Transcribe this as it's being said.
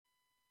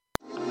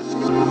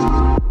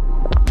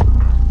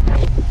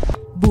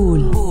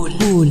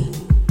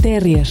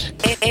Carrier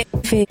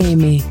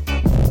FM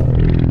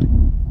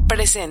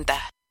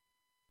presenta.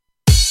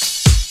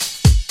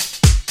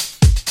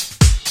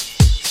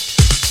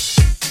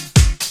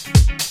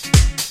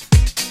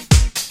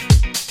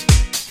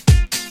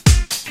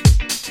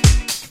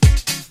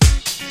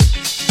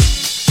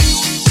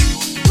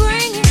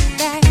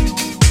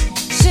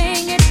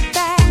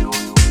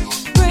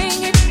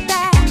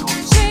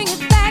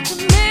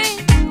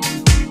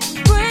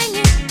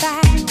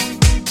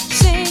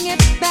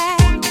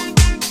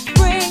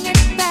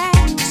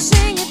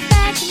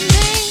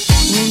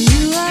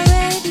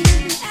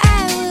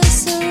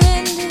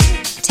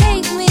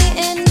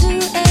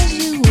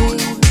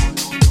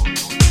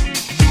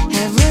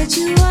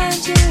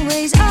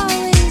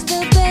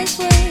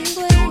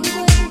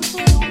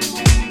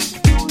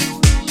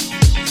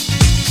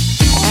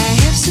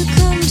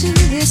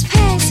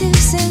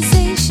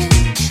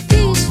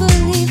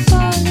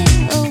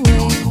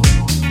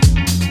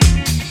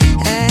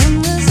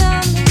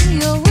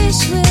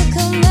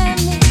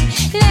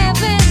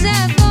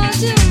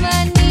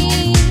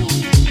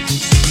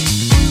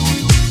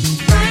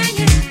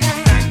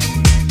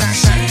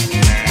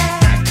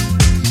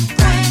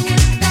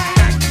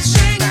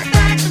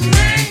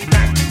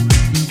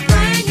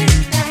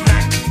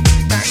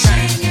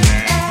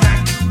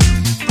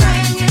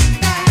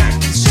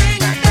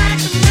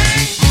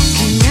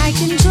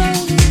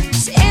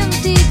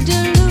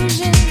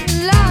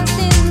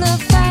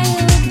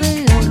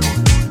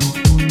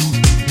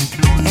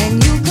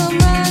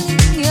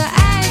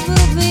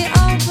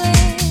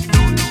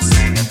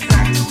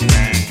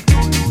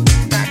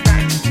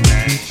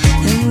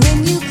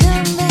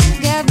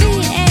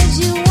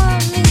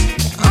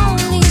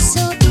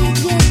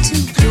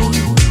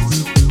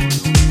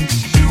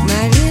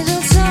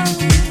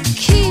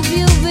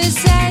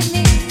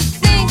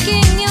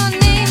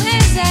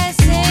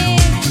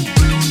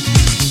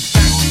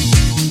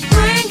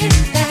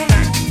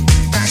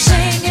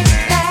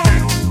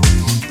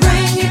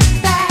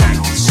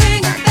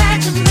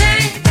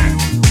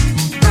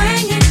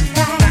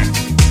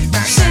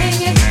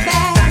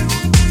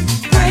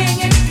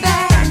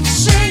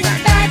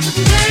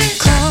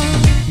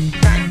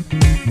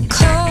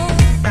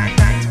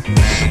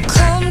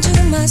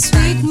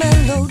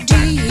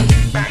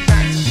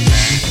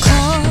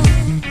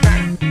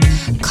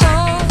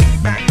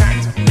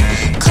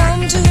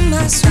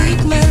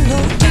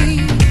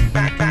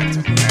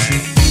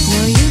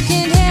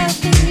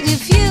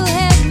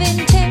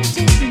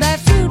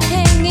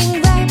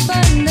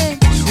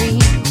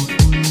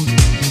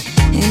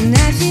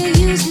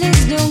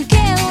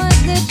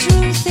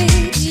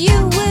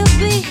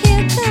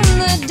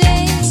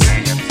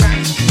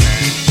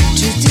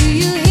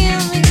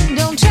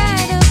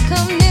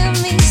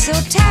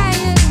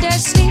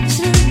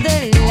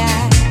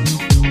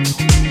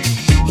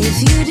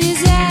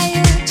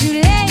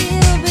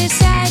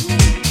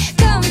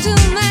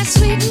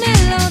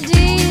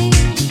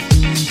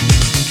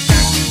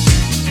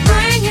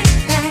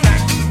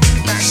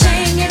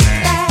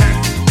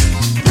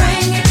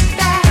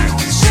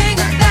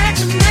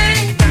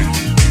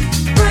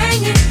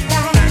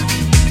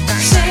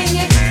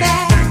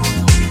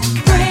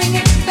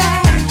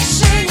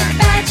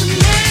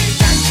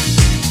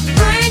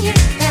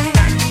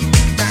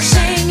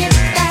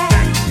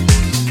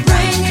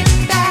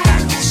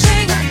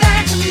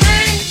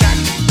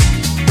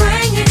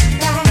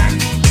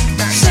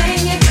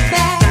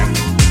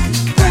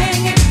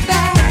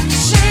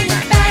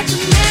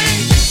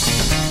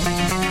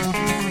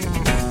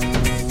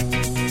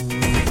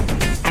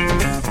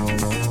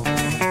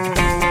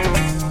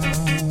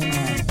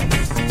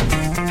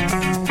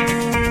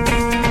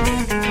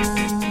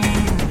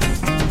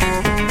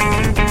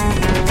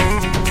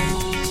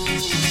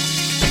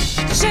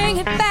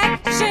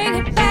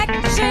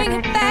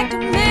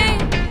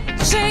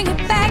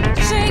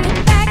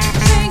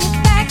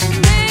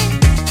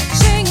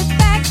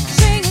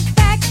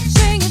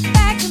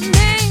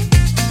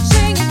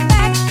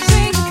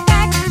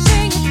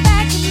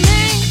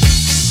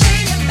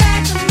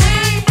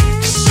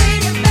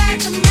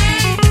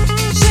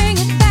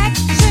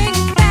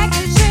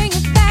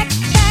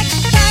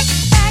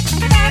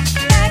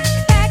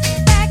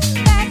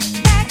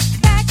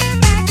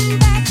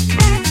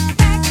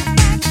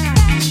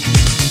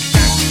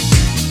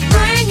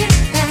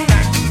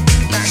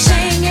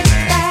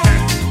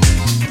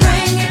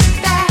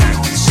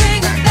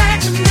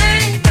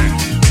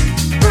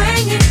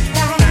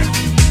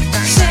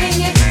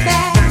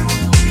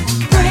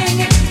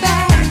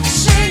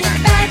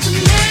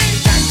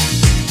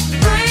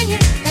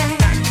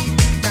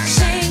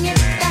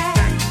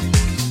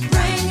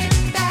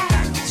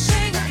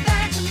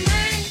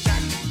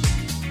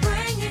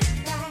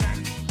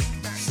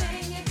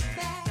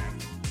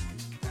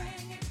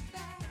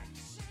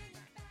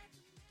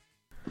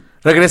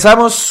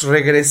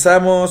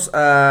 Regresamos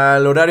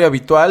al horario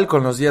habitual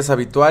con los días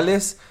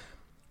habituales.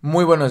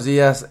 Muy buenos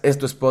días,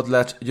 esto es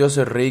Potlatch, yo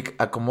soy Rick,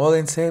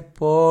 acomódense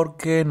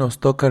porque nos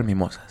tocan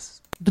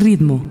mimosas.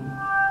 Ritmo.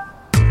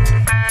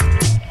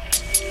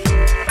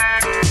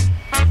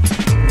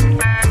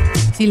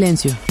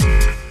 Silencio.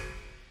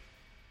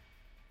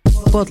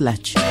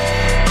 Potlatch.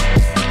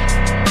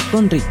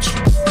 Con Rich.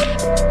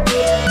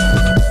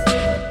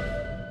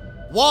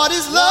 What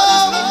is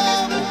love?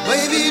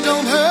 Baby,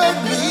 don't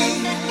hurt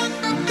me.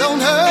 Don't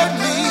hurt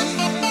me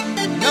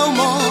no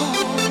more.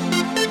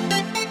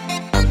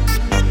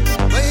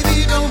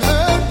 Baby, don't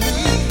hurt me.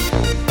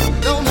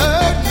 Don't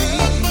hurt me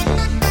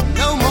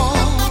no more.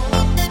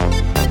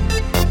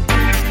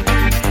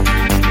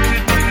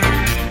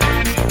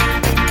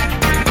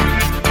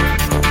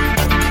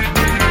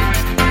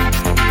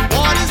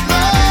 What is love?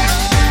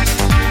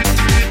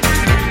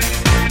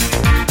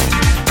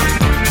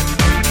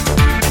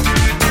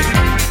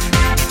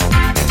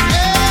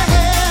 Yeah.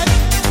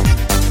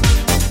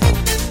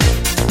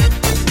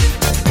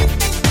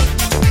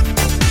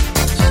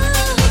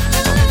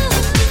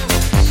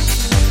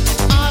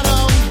 I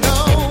don't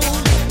know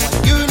why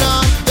you're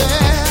not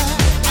there.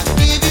 I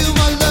give you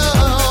my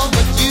love,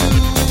 but you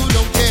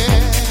don't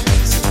care.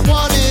 So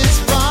what is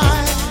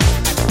right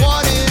and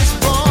what is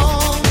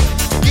wrong?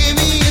 Give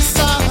me a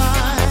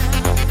sign.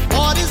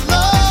 What is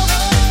love?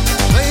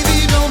 Baby,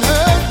 don't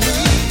hurt me.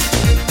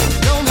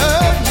 Don't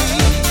hurt me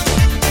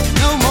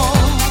no more.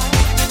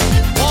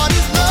 What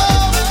is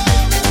love?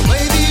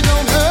 Baby,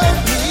 don't hurt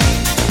me.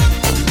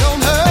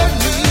 Don't hurt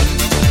me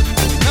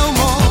no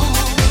more.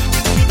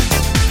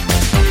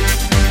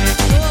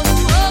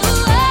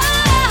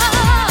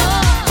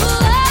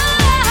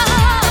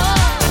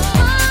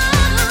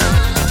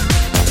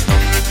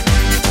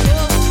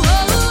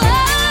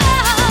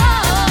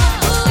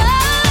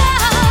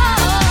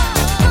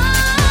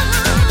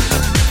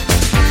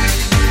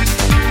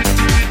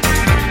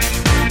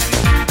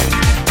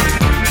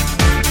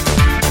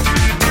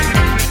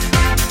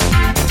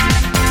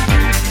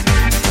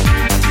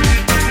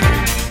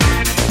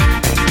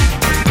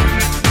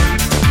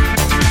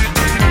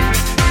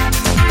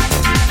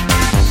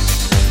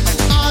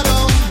 I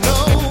don't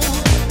know,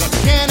 what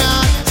can I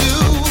do?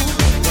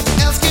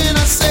 What else can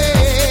I say?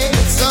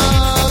 It's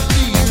up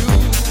to you.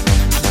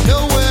 I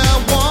know where I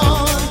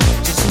want,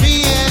 just me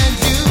and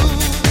you.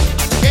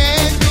 I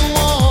can't go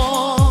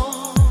on.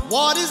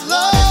 What is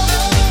love?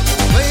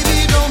 Baby,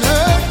 don't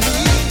hurt me.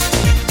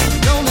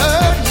 Don't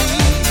hurt me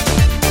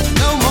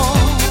no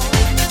more.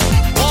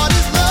 What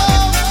is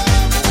love?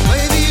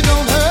 Baby,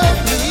 don't hurt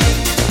me.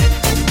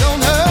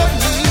 Don't hurt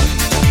me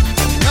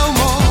no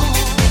more.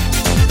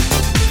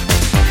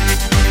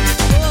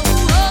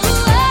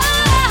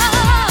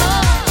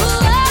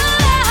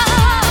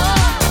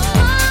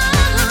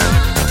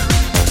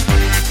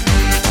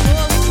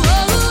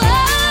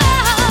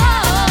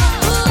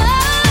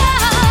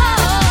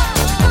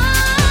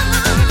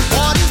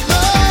 What is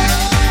love?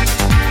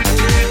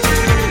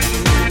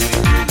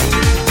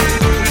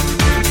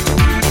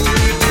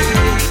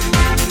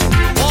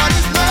 What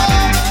is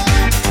love?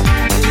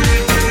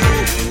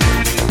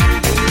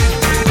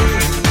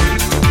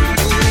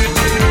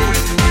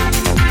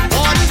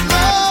 What is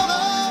love?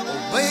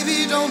 Oh, baby,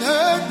 don't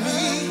hurt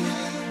me.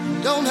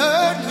 Don't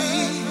hurt me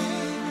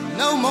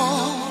no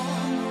more.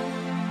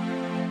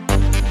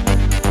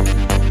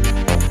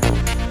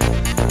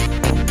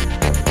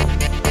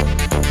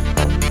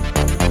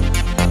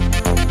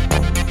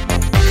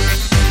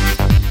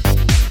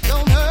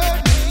 Don't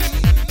hurt me.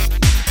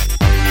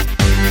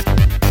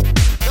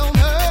 Don't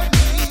hurt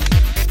me.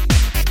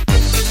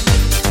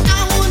 I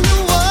want no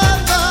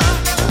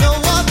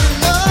other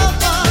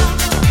lover.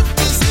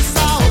 This is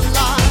our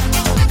life,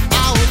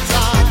 our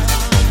time.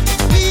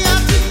 We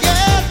are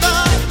together,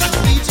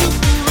 need you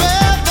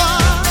forever.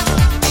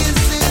 Is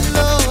it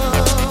love?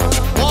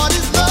 What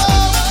is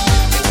love?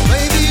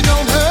 Baby,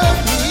 don't hurt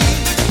me.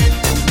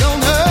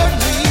 Don't hurt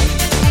me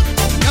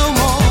no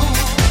more.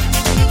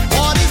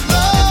 What is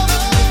love?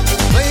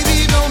 Baby,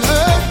 don't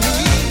hurt me.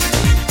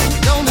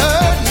 Don't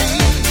hurt me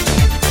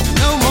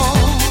no more.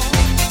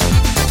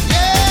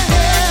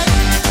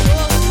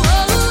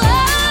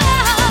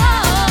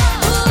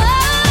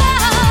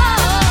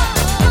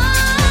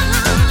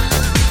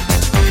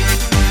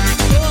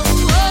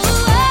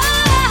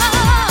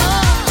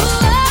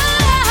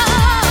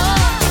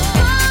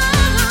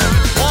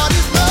 What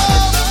is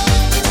love?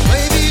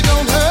 Baby,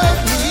 don't hurt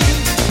me.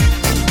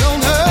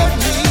 Don't hurt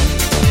me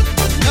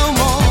no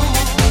more.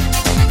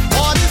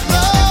 What is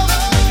love?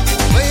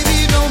 Baby,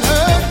 don't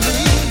hurt me.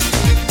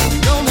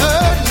 Don't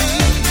hurt me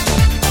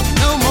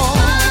no more.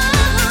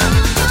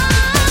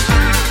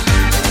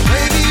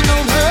 Baby,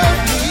 don't hurt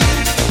me.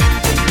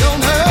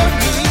 Don't hurt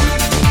me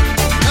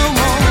no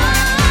more.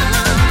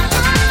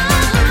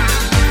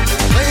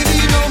 Baby,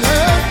 don't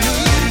hurt me.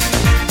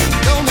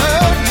 Don't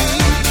hurt me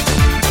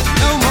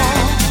no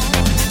more.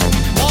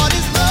 What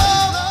is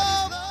love?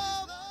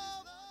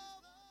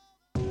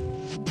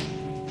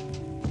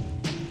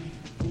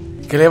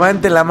 Que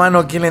levante la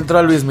mano quien le entró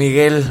a Luis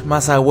Miguel,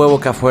 más a huevo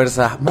que a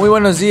fuerza. Muy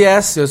buenos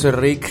días, yo soy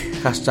Rick,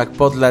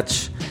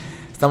 #Potlatch.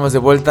 Estamos de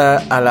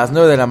vuelta a las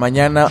 9 de la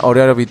mañana,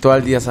 horario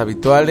habitual, días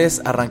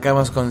habituales.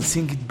 Arrancamos con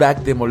Sing It Back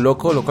de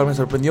Moloko, lo cual me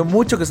sorprendió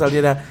mucho que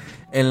saliera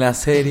en la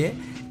serie.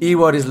 Y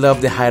What is Love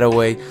de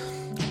Hideaway.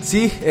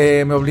 Sí,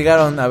 me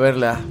obligaron a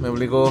verla, me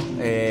obligó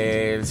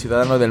El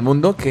Ciudadano del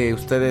Mundo, que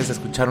ustedes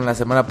escucharon la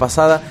semana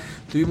pasada.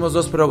 Tuvimos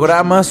 2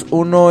 programas,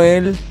 uno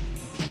el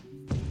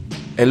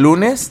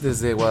lunes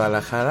desde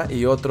Guadalajara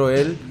y otro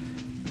el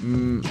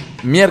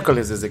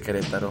miércoles desde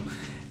Querétaro.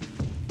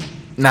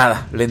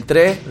 Nada, le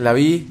entré, la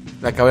vi,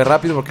 la acabé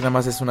rápido porque nada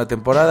más es una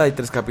temporada, hay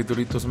 3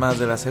 capítulos más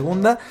de la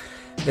segunda.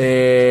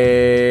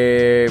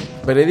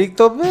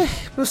 Veredicto,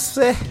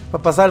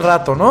 para pasar el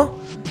rato, ¿no?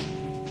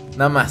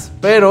 Nada más.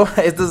 Pero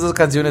estas 2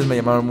 canciones me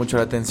llamaron mucho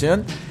la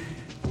atención.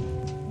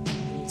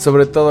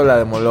 Sobre todo la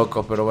de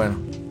Moloco, pero bueno.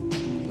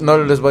 No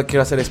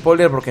quiero hacer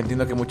spoiler porque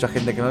entiendo que hay mucha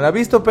gente que no la ha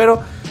visto, pero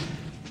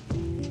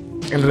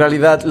en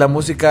realidad la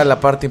música, la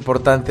parte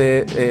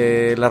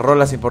importante, las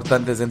rolas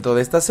importantes dentro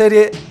de esta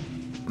serie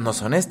no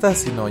son estas,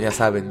 sino ya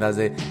saben, las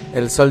de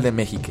El Sol de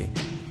México.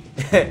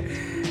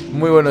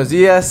 Muy buenos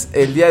días.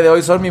 El día de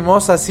hoy son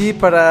mimosas, sí,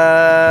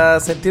 para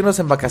sentirnos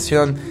en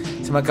vacación.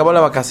 Se me acabó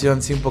la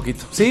vacación, sí, un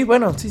poquito. Sí,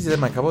 bueno, sí, se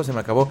me acabó.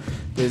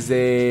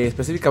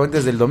 Específicamente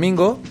desde el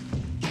domingo.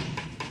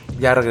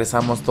 Ya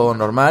regresamos todo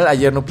normal.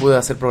 Ayer no pude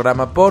hacer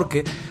programa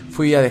porque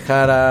fui a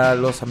dejar a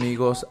los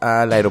amigos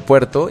al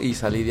aeropuerto y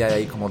salí de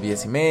ahí como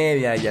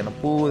 10:30 y ya no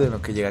pude, en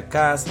lo que llegué a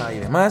casa y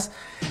demás.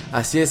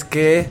 Así es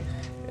que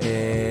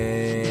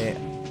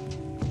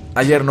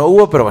ayer no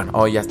hubo, pero bueno,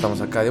 hoy ya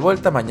estamos acá de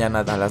vuelta.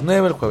 Mañana a las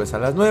 9, el jueves a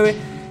las 9.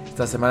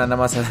 Esta semana nada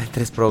más hay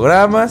 3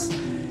 programas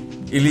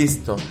y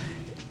listo.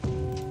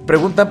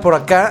 Preguntan por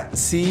acá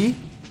si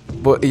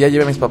ya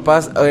llevé a mis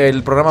papás.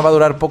 El programa va a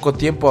durar poco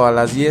tiempo. A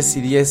las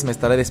 10:10 me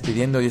estaré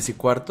despidiendo,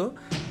 10:15.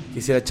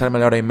 Quisiera echarme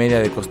la hora y media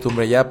de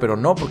costumbre ya, pero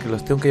no, porque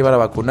los tengo que llevar a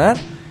vacunar.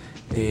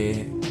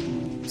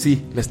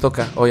 Sí, les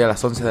toca hoy a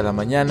las 11 de la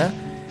mañana,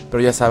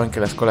 pero ya saben que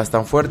las colas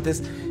están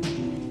fuertes.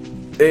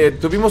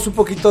 Tuvimos un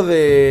poquito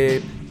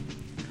de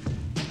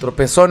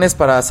tropezones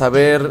para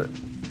saber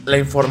la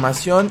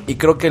información y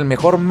creo que el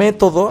mejor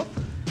método,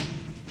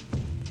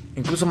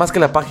 incluso más que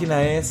la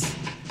página, es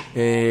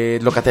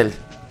Locatel.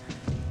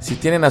 Si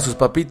tienen a sus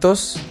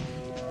papitos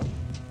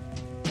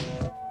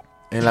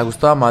en la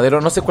Gustavo Madero,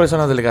 no sé cuáles son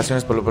las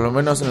delegaciones, pero por lo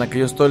menos en la que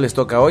yo estoy les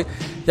toca hoy.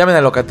 Llamen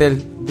a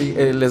Locatel,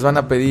 les van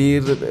a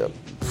pedir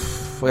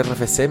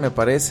RFC, me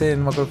parece,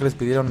 no me acuerdo que les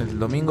pidieron el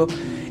domingo.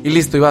 Y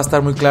listo, y va a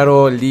estar muy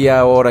claro el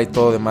día, hora y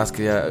todo demás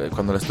que ya,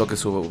 cuando les toque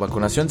su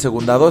vacunación,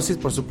 segunda dosis,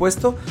 por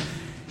supuesto.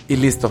 Y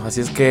listo,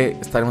 así es que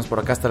estaremos por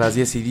acá hasta las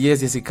 10:10,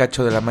 10 y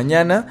cacho de la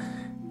mañana.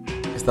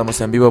 Estamos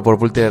en vivo por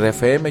Vulter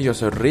FM, yo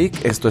soy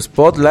Rick, esto es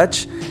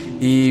Potlatch.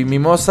 Y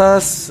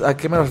mimosas, ¿a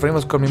qué me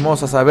referimos con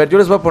mimosas? A ver, yo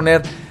les voy a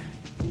poner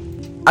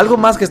algo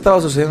más que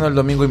estaba sucediendo el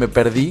domingo y me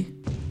perdí.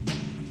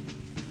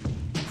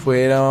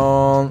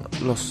 Fueron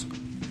los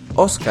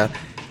Oscar.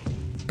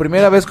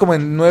 Primera vez como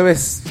en 9,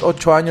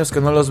 8 años que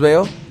no los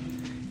veo.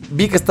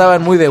 Vi que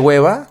estaban muy de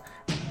hueva,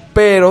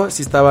 pero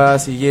sí estaba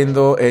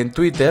siguiendo en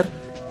Twitter.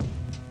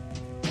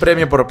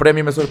 Premio por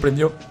premio me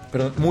sorprendió,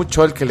 pero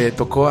mucho el que le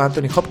tocó a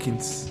Anthony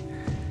Hopkins.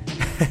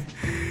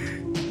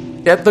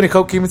 Y Anthony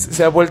Hopkins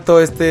se ha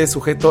vuelto este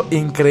sujeto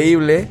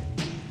increíble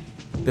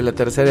de la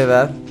tercera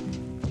edad.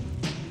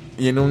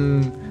 Y en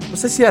no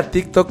sé si a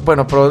TikTok,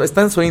 bueno, pero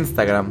está en su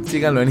Instagram,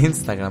 síganlo en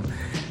Instagram.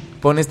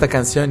 Pone esta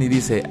canción y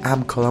dice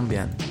I'm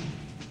Colombian.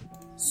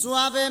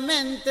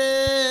 Suavemente,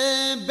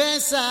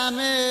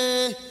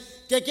 bésame,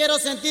 que quiero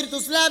sentir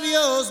tus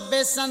labios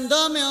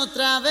besándome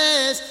otra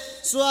vez.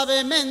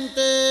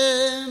 Suavemente,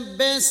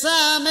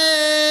 bésame,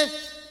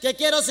 que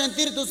quiero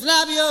sentir tus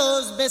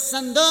labios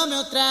besándome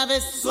otra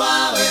vez.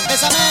 Suave,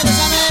 bésame,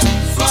 bésame,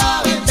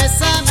 suave,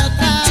 bésame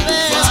otra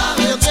vez.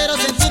 Suave, yo quiero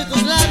sentir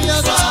tus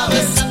labios suave,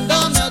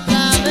 besándome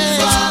otra vez.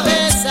 Suave,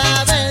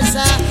 besa,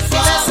 besa,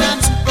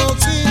 bésame un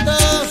poquito.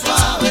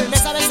 Suave,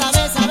 besa, besa,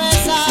 besa,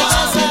 besa,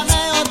 bésame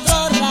otro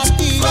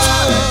ratito.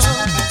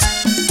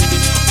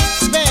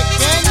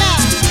 Pequeña,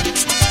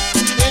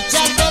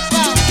 échate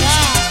pa' acá.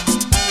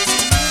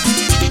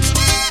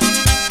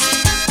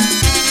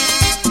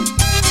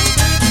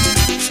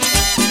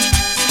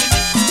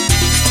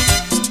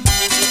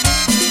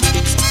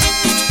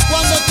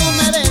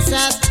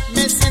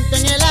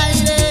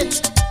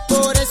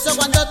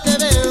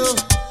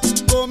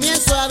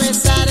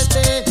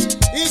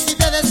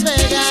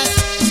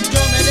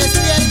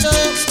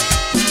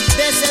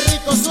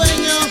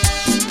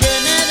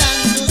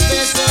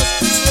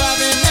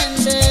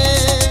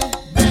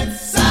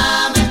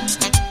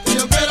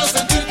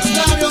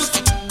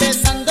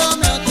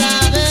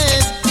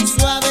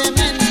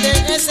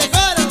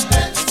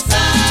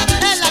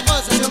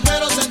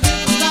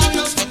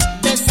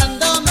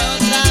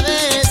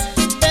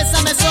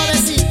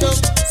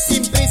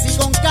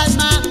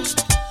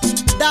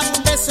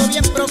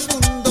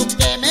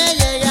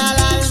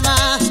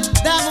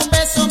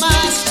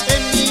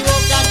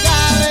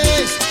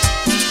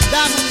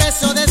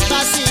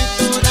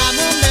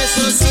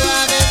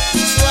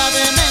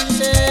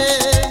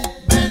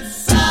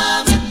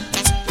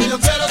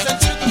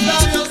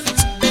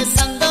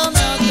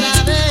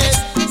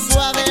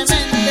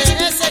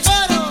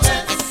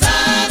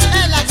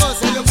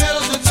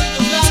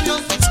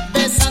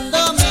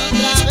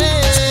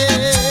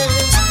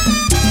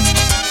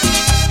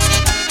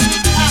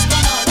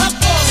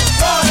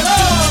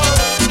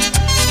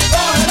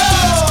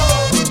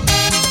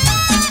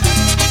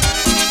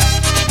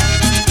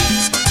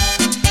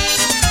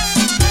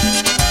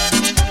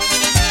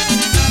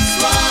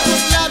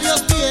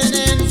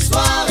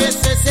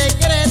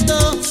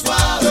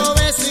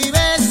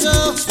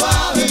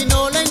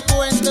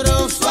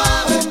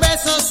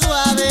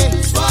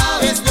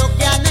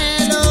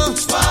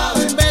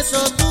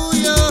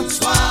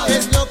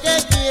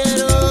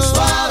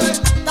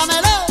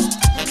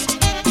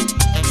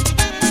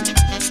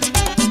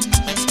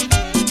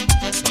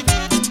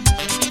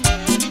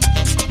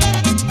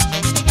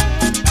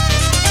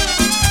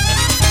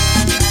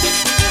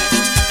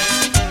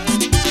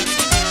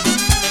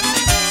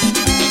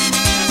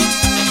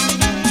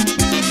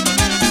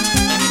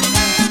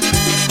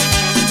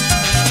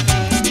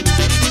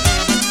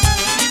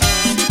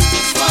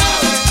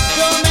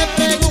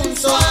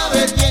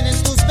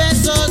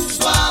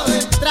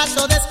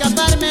 trato de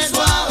escaparme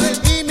Suave.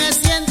 y me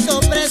siento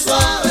preso.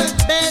 Suave.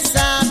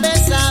 Besa,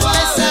 besa, Suave.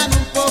 bésame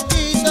un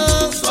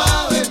poquito.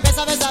 Suave.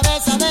 Besa, besa,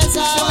 besa,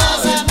 besa, Suave.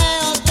 bésame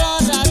otro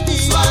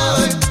ratito.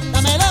 Suave.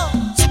 Dámelo.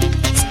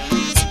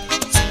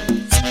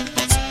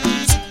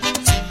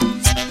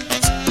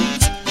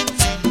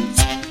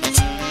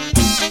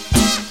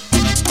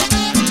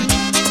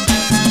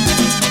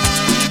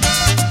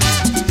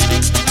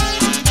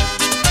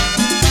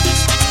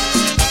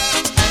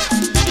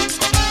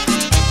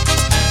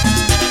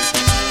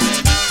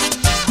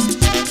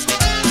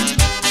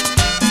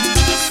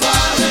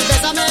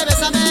 Bésame,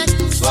 bésame,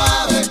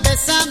 Suave.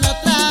 bésame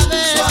otra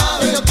vez.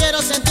 Suave. Yo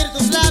quiero sentir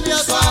tus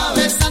labios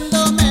Suave.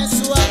 besándome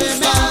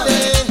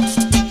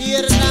suavemente,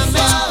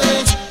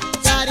 tiernamente,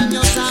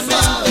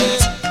 cariñosamente,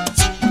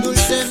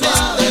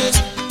 dulcemente.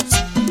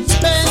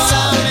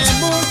 Bésame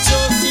mucho,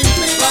 sin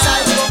prisa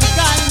y con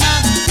calma.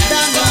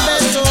 Dame un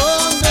beso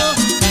hondo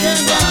que me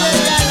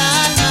llegue al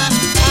alma.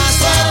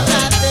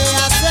 Acércate,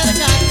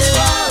 acércate,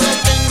 no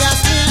tengas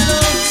miedo.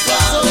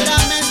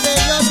 Solamente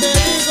yo te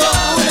digo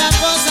una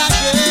cosa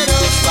quiero.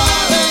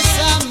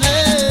 Bésame.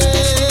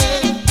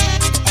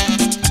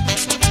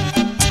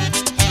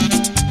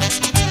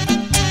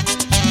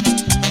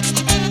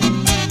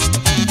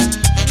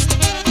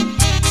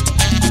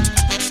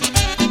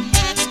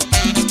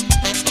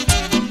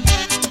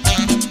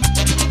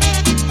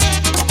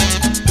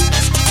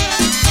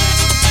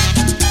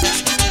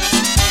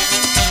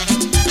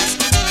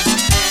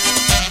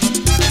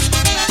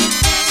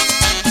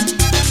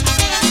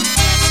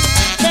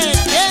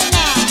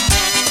 Pequeña,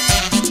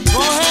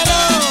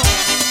 cógelo.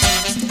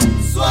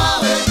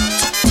 Suave.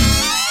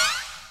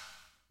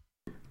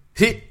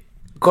 Sí,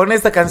 con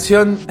esta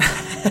canción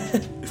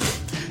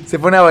se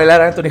pone a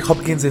bailar Anthony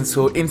Hopkins en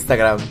su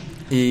Instagram.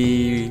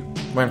 Y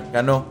bueno,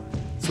 ganó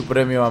su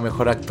premio a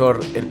mejor actor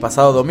el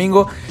pasado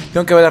domingo.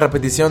 Tengo que ver la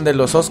repetición de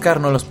los Oscar,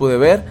 no los pude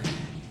ver.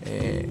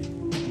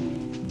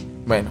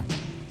 Bueno,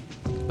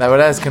 la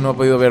verdad es que no he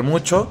podido ver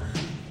mucho.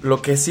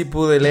 Lo que sí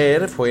pude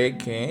leer fue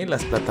que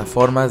las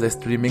plataformas de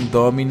streaming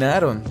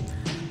dominaron.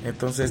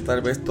 Entonces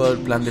tal vez todo el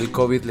plan del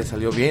COVID le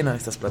salió bien a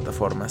estas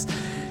plataformas.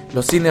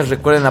 Los cines,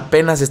 recuerden,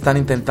 apenas están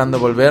intentando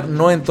volver.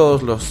 No en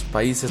todos los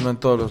países, no en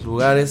todos los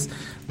lugares.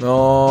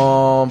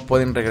 No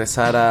pueden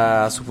regresar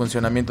a su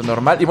funcionamiento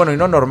normal. Y bueno, y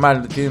no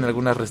normal, tienen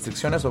algunas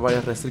restricciones o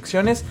varias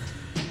restricciones.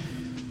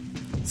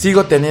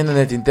 Sigo teniendo en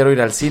el tintero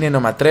ir al cine,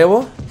 no me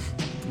atrevo.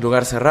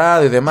 Lugar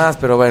cerrado y demás,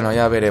 pero bueno,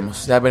 ya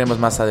veremos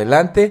más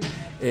adelante.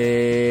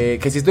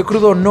 Que si estoy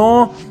crudo o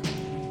no,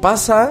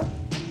 pasa.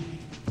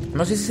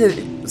 No sé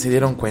si se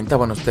dieron cuenta,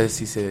 bueno, ustedes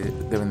sí se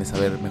deben de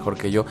saber mejor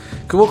que yo,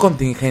 que hubo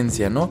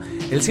contingencia, ¿no?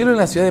 El cielo en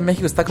la Ciudad de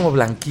México está como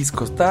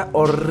blanquisco, está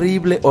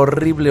horrible,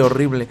 horrible,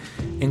 horrible.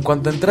 En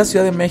cuanto entré a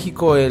Ciudad de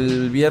México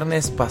el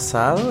viernes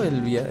pasado,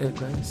 el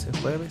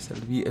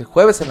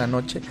jueves en la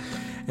noche,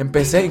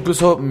 empecé,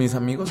 incluso mis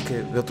amigos que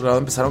de otro lado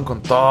empezaron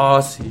con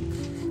tos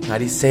y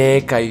nariz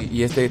seca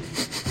y este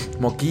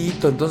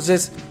moquito,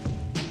 entonces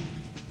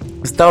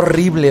está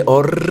horrible,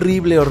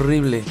 horrible,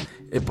 horrible.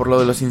 Por lo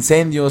de los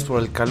incendios, por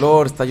el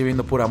calor, está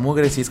lloviendo pura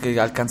mugre, si es que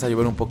alcanza a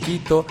llover un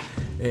poquito.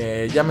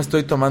 Ya me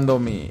estoy tomando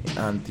mi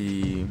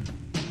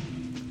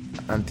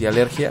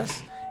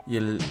antialergias y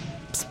el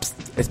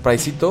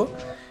spraycito.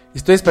 Y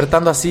estoy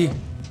despertando así,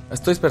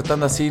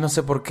 no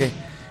sé por qué.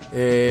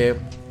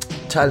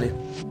 Chale.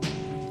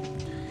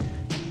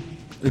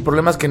 El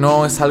problema es que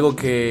no es algo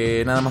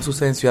que nada más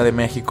sucede en Ciudad de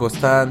México.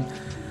 Están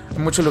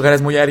en muchos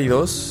lugares muy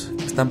áridos.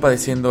 Están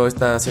padeciendo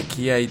esta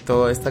sequía y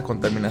toda esta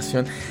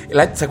contaminación.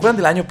 ¿Se acuerdan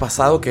del año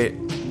pasado que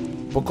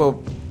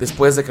poco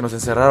después de que nos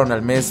encerraron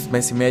al mes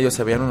y medio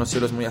se veían unos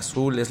cielos muy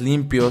azules,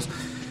 limpios?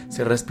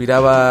 Se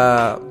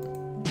respiraba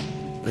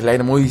el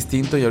aire muy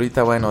distinto y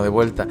ahorita, bueno, de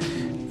vuelta.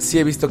 Sí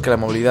he visto que la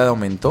movilidad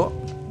aumentó.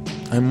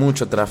 Hay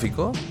mucho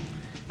tráfico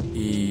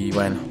y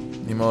bueno,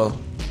 ni modo.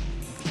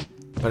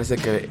 Parece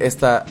que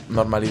esta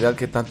normalidad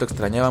que tanto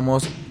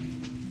extrañábamos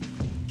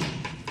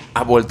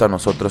ha vuelto a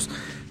nosotros.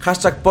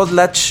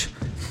 #Podlatch.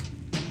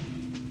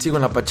 Sigo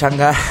en la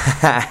pachanga.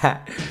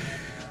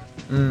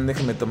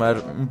 Déjenme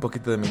tomar un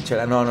poquito de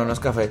minchera. No es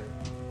café.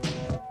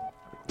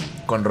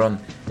 Con ron.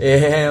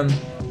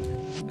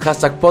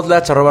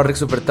 #Podlatch,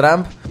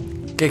 @RickSupertramp.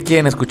 ¿Qué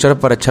quieren escuchar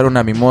para echar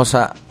una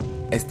mimosa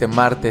este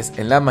martes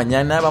en la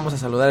mañana? Vamos a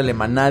saludar al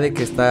Emanade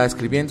que está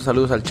escribiendo.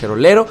 Saludos al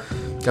Cherolero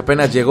que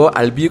apenas llegó.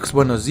 Al Viux,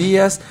 buenos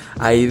días.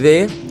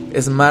 Aide,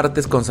 es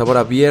martes con sabor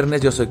a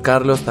viernes. Yo soy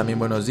Carlos, también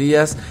buenos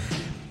días.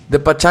 De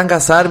Pachanga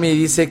Sarmi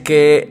dice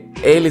que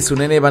él y su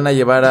nene van a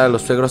llevar a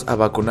los suegros a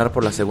vacunar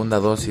por la segunda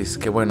dosis.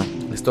 Que bueno,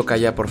 les toca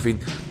ya por fin.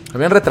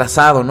 Habían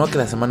retrasado, ¿no? Que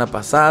la semana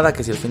pasada,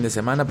 que si el fin de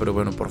semana, pero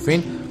bueno, por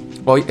fin.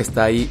 Hoy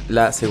está ahí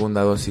la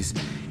segunda dosis.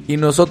 ¿Y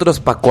nosotros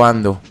pa'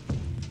 cuándo?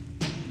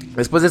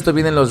 Después de esto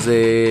vienen los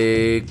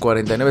de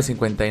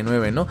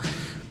 49-59, ¿no?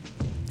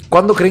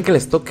 ¿Cuándo creen que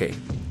les toque?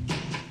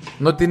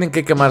 No tienen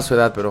que quemar su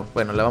edad, pero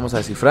bueno, la vamos a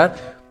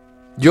descifrar.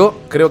 Yo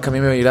creo que a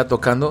mí me irá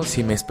tocando,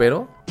 si me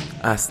espero,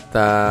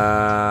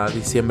 hasta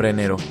diciembre,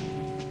 enero.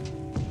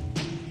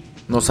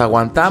 ¿Nos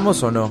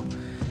aguantamos o no?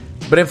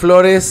 Bren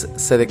Flores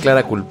se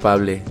declara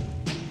culpable.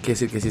 Quiere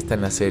decir que sí está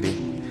en la serie.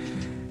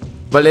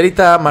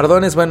 Valerita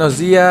Mardones, buenos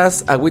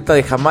días. Agüita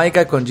de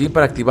Jamaica con gin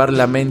para activar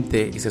la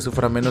mente y se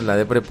sufra menos la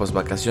depre post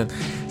vacación.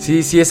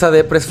 Sí, esa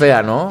depre es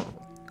fea, ¿no?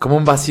 Como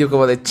un vacío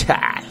como de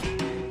chale.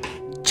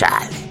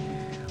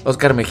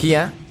 Oscar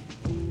Mejía,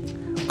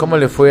 ¿cómo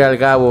le fue al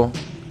Gabo?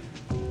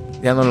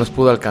 Ya no los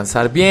pudo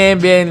alcanzar.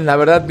 Bien, la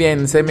verdad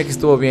bien. CMX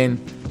estuvo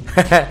bien.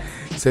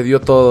 Se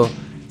dio todo.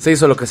 Se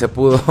hizo lo que se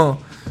pudo.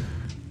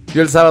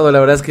 Yo el sábado la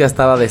verdad es que ya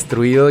estaba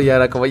destruido. Y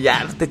era como,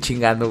 ya, no esté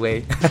chingando,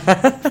 güey.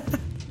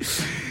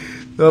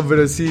 No,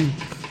 pero sí.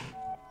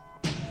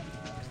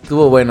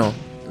 Estuvo bueno.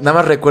 Nada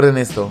más recuerden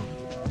esto.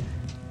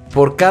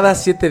 Por cada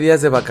 7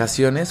 días de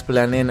vacaciones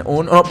planeen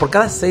por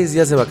cada 6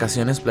 días de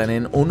vacaciones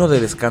planeen uno de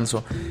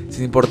descanso.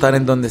 Sin importar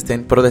en dónde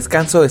estén. Pero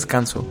descanso.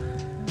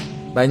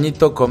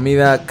 Bañito,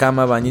 comida,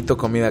 cama, bañito,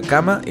 comida,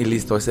 cama. Y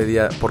listo ese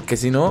día. Porque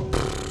si no,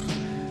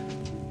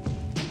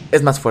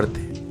 es más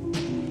fuerte.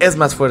 Es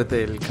más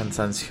fuerte el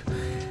cansancio.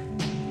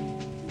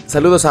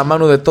 Saludos a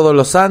Manu de Todos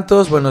los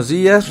Santos. Buenos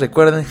días.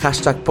 Recuerden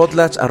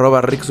 #potlatch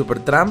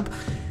 @RickSupertramp.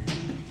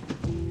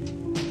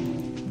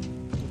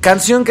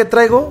 Canción que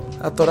traigo,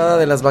 atorada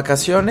de las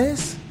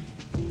vacaciones.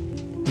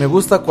 Me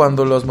gusta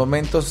cuando los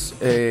momentos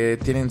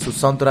tienen su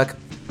soundtrack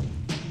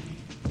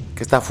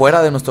que está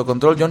fuera de nuestro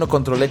control. Yo no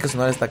controlé que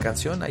sonara esta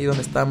canción. Ahí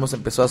donde estábamos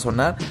empezó a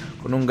sonar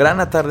con un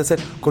gran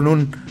atardecer, con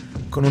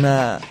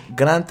una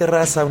gran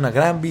terraza, una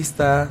gran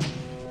vista.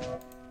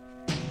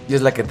 Y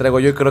es la que traigo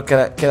yo. Creo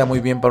que queda muy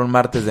bien para un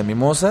martes de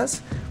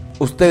mimosas.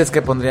 ¿Ustedes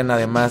qué pondrían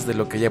además de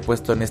lo que ya he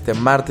puesto en este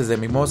martes de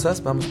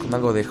mimosas? Vamos con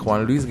algo de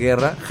Juan Luis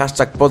Guerra.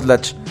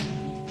 #potlatch.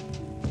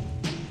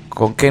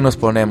 ¿Con qué nos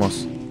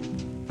ponemos?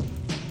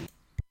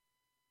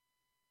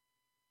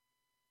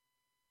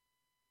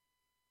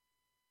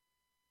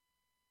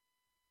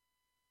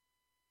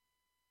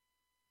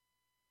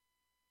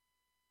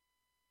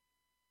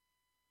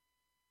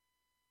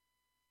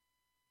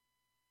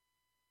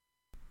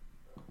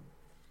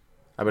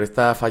 A ver,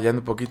 está fallando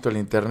un poquito el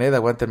internet.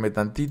 Aguántenme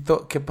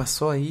tantito. ¿Qué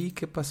pasó ahí?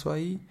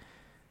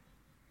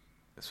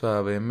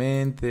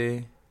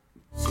 Suavemente.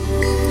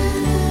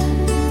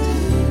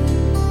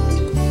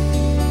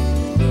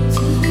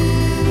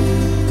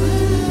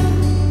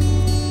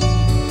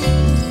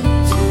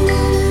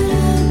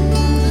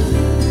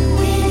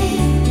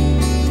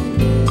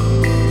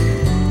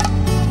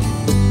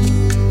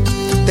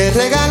 Te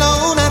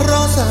regalo una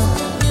rosa,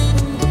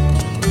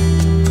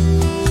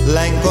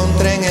 la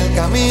encontré en el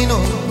camino.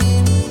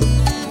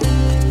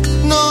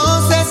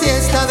 No sé si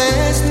está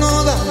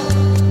desnuda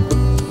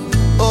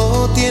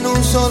o tiene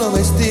un solo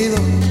vestido.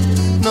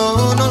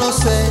 No lo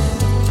sé.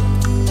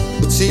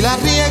 Si la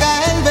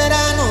riega el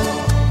verano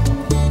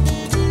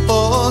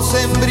o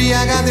se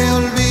embriaga de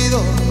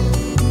olvido.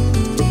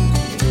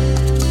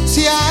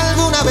 Si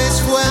alguna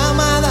vez fue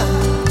amada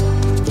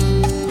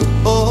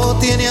o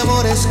tiene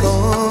amor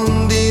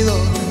escondido.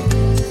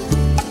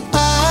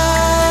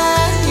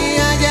 Ay,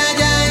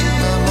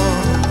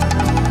 amor.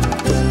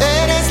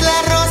 Eres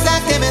la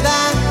rosa que me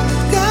da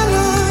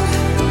calor.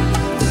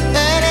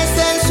 Eres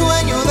el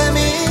sueño de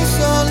mi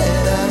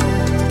soledad.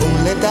 Un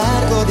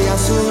letargo de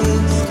azul,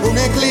 un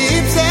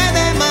eclipse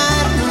de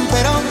mar.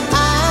 Pero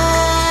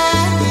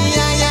ay,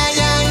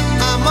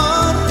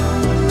 amor.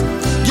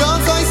 Yo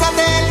soy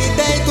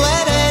satélite y tú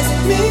eres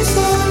mi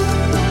sol.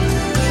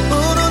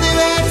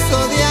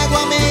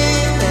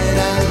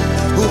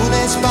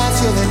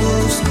 Espacio de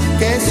luz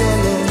que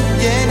solo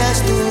llenas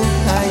tú,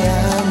 ay,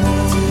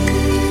 amor.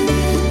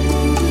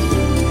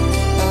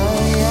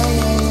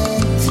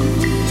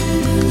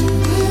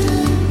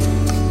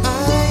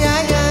 Ay,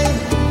 ay, ay.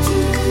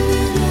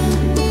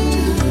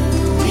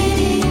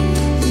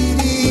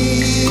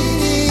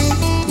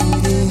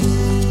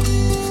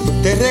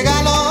 Te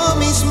regalo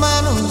mis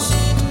manos,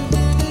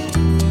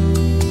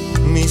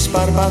 mis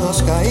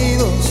párpados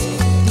caídos,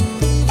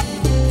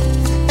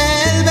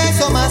 el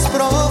beso más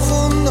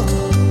profundo,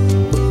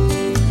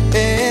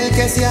 el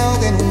que se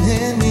ahoga en un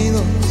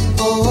gemido.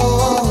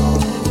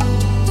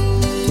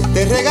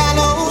 Te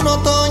regalo un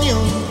otoño,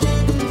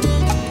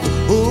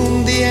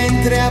 un día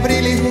entre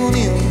abril y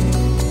junio,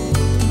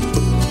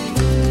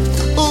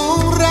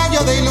 un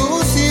rayo de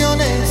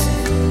ilusiones,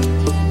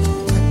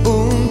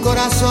 un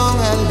corazón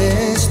al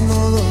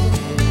desnudo.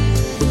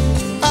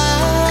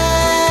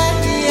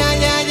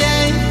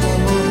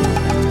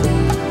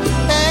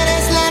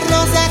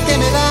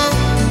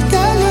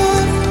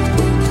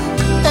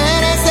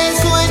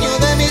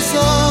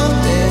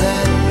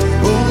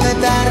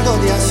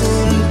 De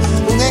azul,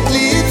 un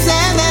eclipse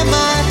de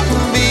mar,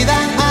 vida,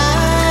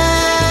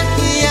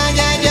 ay,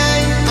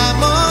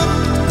 amor.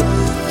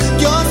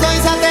 Yo soy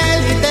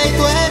satélite y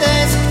tú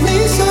eres mi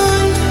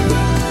sol,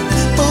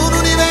 un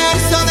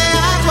universo de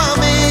agua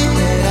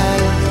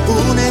mineral,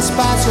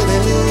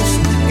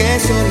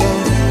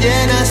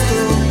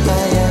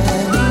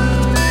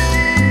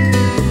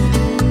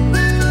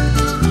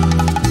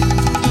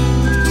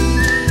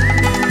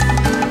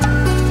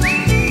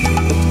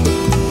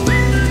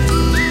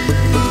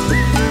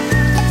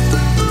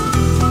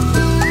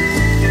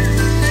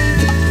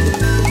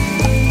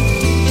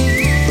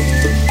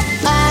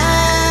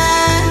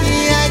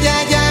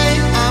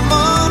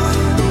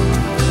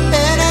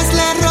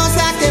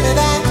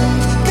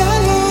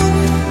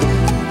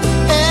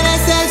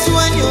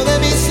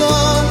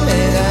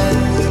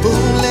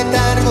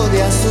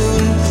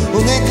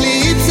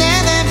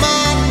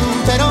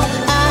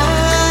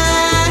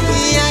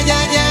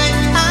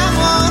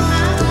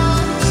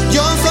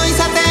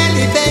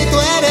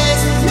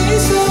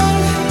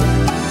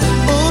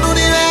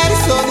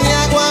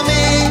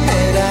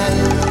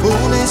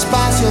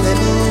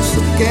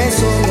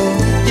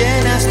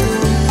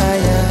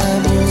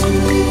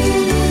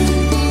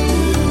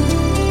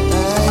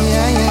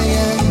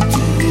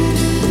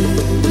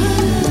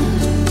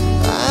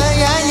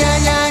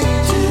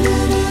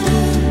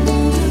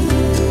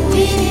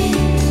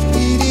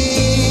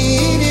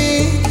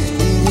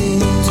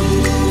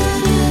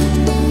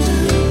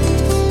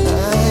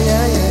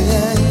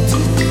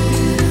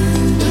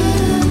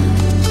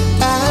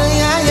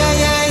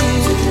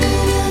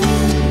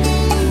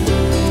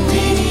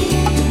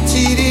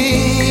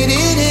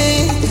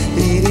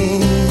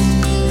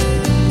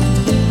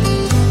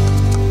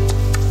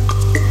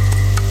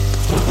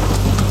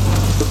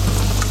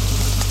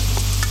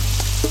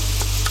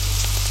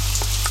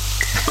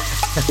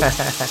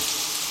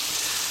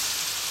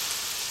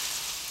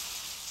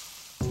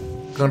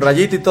 Con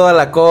rayito y toda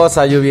la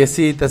cosa,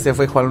 lluviecita, se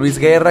fue Juan Luis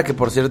Guerra, que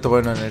por cierto,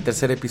 bueno, en el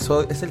tercer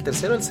episodio, ¿es el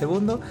tercero o el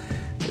segundo?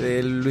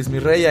 De Luis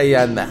Mirrey, ahí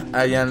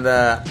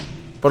anda,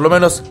 por lo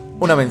menos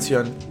una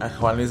mención a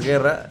Juan Luis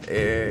Guerra.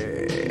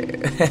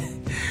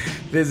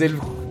 Desde el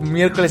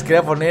miércoles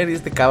quería poner y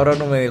este cabrón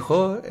no me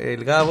dejó,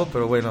 el Gabo,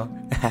 pero bueno,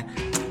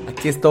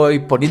 aquí estoy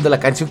poniendo la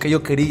canción que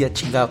yo quería,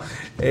 chingado.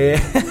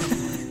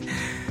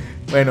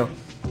 Bueno,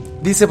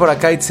 dice por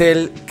acá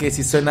Itzel que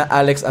si suena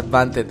Alex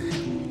Advanted.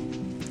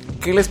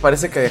 ¿Qué les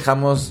parece que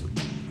dejamos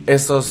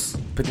esas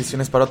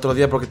peticiones para otro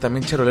día? Porque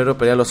también Cherolero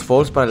pedía los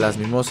falls para las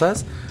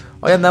mimosas.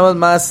 Hoy andamos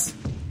más...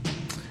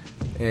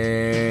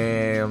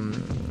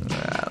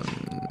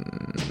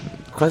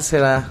 ¿cuál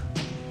será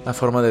la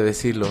forma de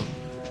decirlo?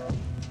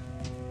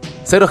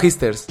 Cero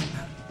histers.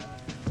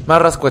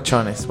 Más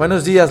rascuachones.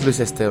 Buenos días,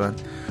 Luis Esteban.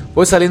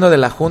 Voy saliendo de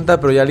la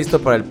junta, pero ya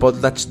listo para el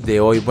potlatch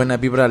de hoy. Buena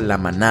vibra la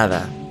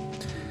manada.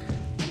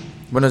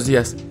 Buenos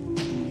días,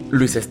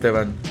 Luis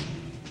Esteban.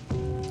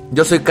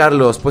 Yo soy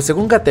Carlos, pues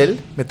según Gatell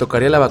me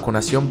tocaría la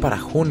vacunación para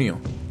junio.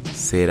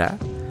 ¿Será?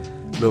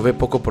 Lo ve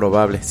poco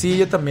probable. Sí,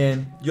 yo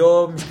también.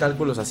 Yo, mis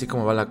cálculos, así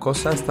como va la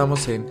cosa,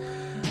 estamos en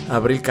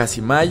abril,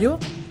 casi mayo.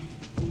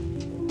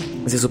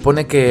 Se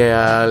supone que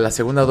la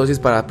segunda dosis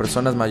para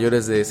personas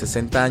mayores de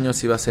 60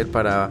 años iba a ser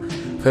para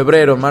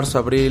febrero, marzo,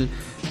 abril.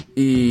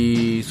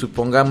 Y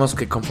supongamos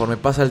que conforme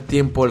pasa el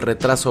tiempo el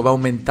retraso va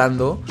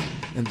aumentando.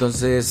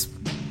 Entonces,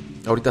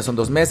 ahorita son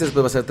 2 meses,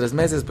 después va a ser 3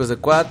 meses, después de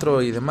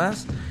 4 y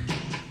demás.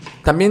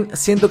 También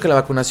siento que la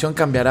vacunación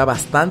cambiará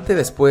bastante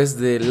después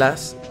de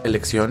las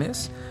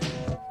elecciones.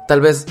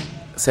 Tal vez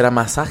será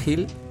más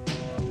ágil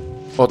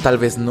o tal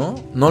vez no.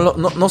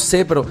 No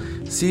sé, pero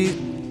sí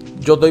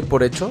yo doy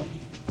por hecho.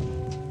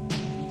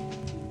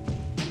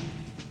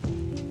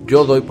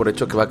 Yo doy por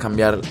hecho que va a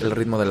cambiar el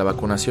ritmo de la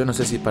vacunación. No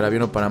sé si para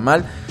bien o para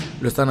mal.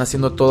 Lo están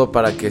haciendo todo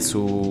para que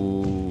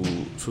sus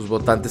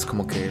votantes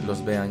como que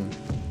los vean.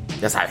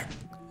 Ya saben.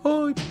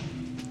 ¡Ay!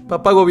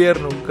 Papá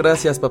gobierno.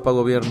 Gracias, papá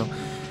gobierno.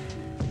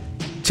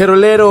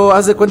 Cherolero,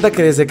 haz de cuenta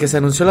que desde que se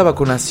anunció la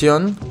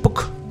vacunación,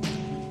 ¡puc!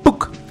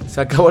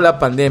 Se acabó la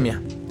pandemia.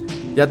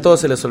 Ya todo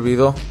se les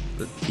olvidó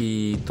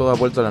y todo ha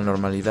vuelto a la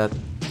normalidad.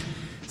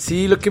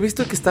 Sí, lo que he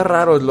visto es que está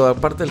raro,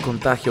 aparte del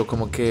contagio,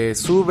 como que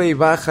sube y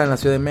baja en la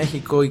Ciudad de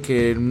México y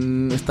que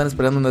están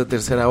esperando una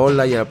tercera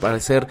ola y al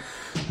parecer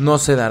no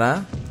se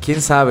dará.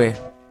 ¿Quién sabe?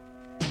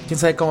 ¿Quién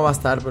sabe cómo va a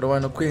estar? Pero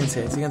bueno,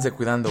 cuídense, síganse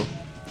cuidando.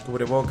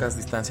 Cubrebocas,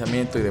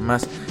 distanciamiento y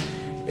demás.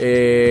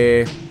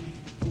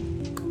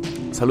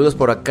 Saludos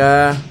por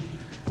acá.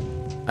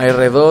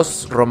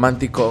 R2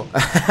 romántico.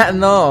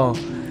 No,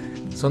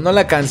 sonó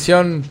la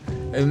canción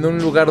en un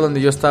lugar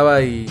donde yo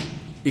estaba y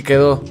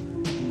quedó.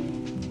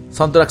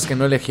 Soundtracks que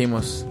no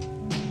elegimos.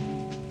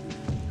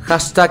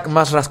 Hashtag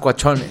más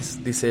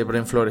rascuachones, dice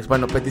Bren Flores.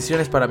 Bueno,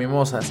 peticiones para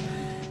mimosas.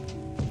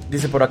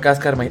 Dice por acá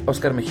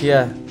Oscar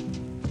Mejía.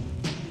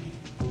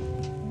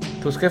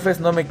 Tus jefes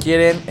no me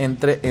quieren,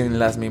 entre en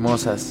las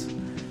mimosas.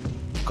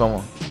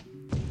 ¿Cómo?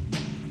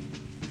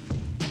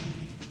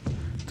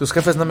 Tus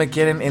jefes no me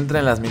quieren, entra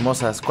en las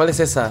mimosas. ¿Cuál es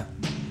esa?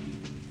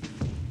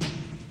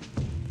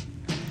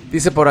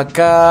 Dice por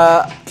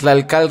acá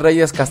Tlalcal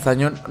Reyes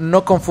Castañón.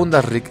 No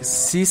confundas, Rick.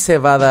 Sí se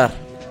va a dar.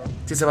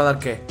 ¿Sí se va a dar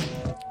qué?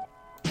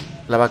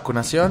 ¿La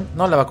vacunación?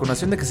 No, la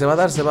vacunación de que se va a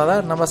dar, se va a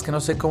dar. Nada más que no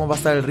sé cómo va a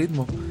estar el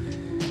ritmo.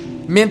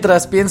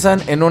 Mientras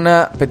piensan en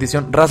una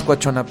petición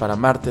rascuachona para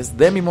martes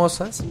de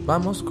mimosas,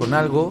 vamos con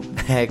algo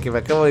que me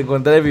acabo de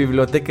encontrar en mi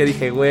biblioteca y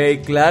dije,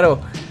 güey,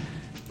 claro.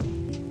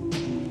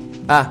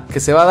 Ah, que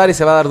se va a dar y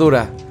se va a dar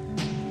dura.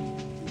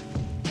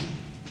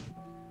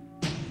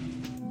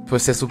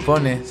 Pues se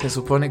supone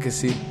que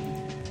sí.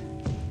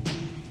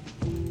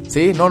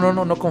 Sí,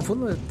 no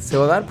confundo, se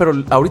va a dar,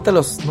 pero ahorita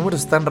los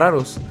números están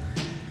raros.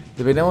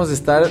 Deberíamos de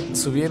estar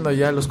subiendo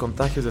ya los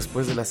contagios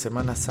después de la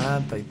Semana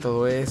Santa y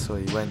todo eso,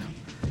 y bueno.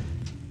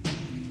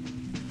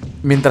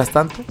 Mientras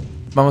tanto,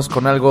 vamos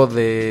con algo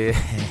de...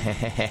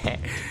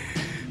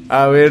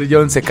 A ver,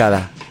 John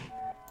Secada.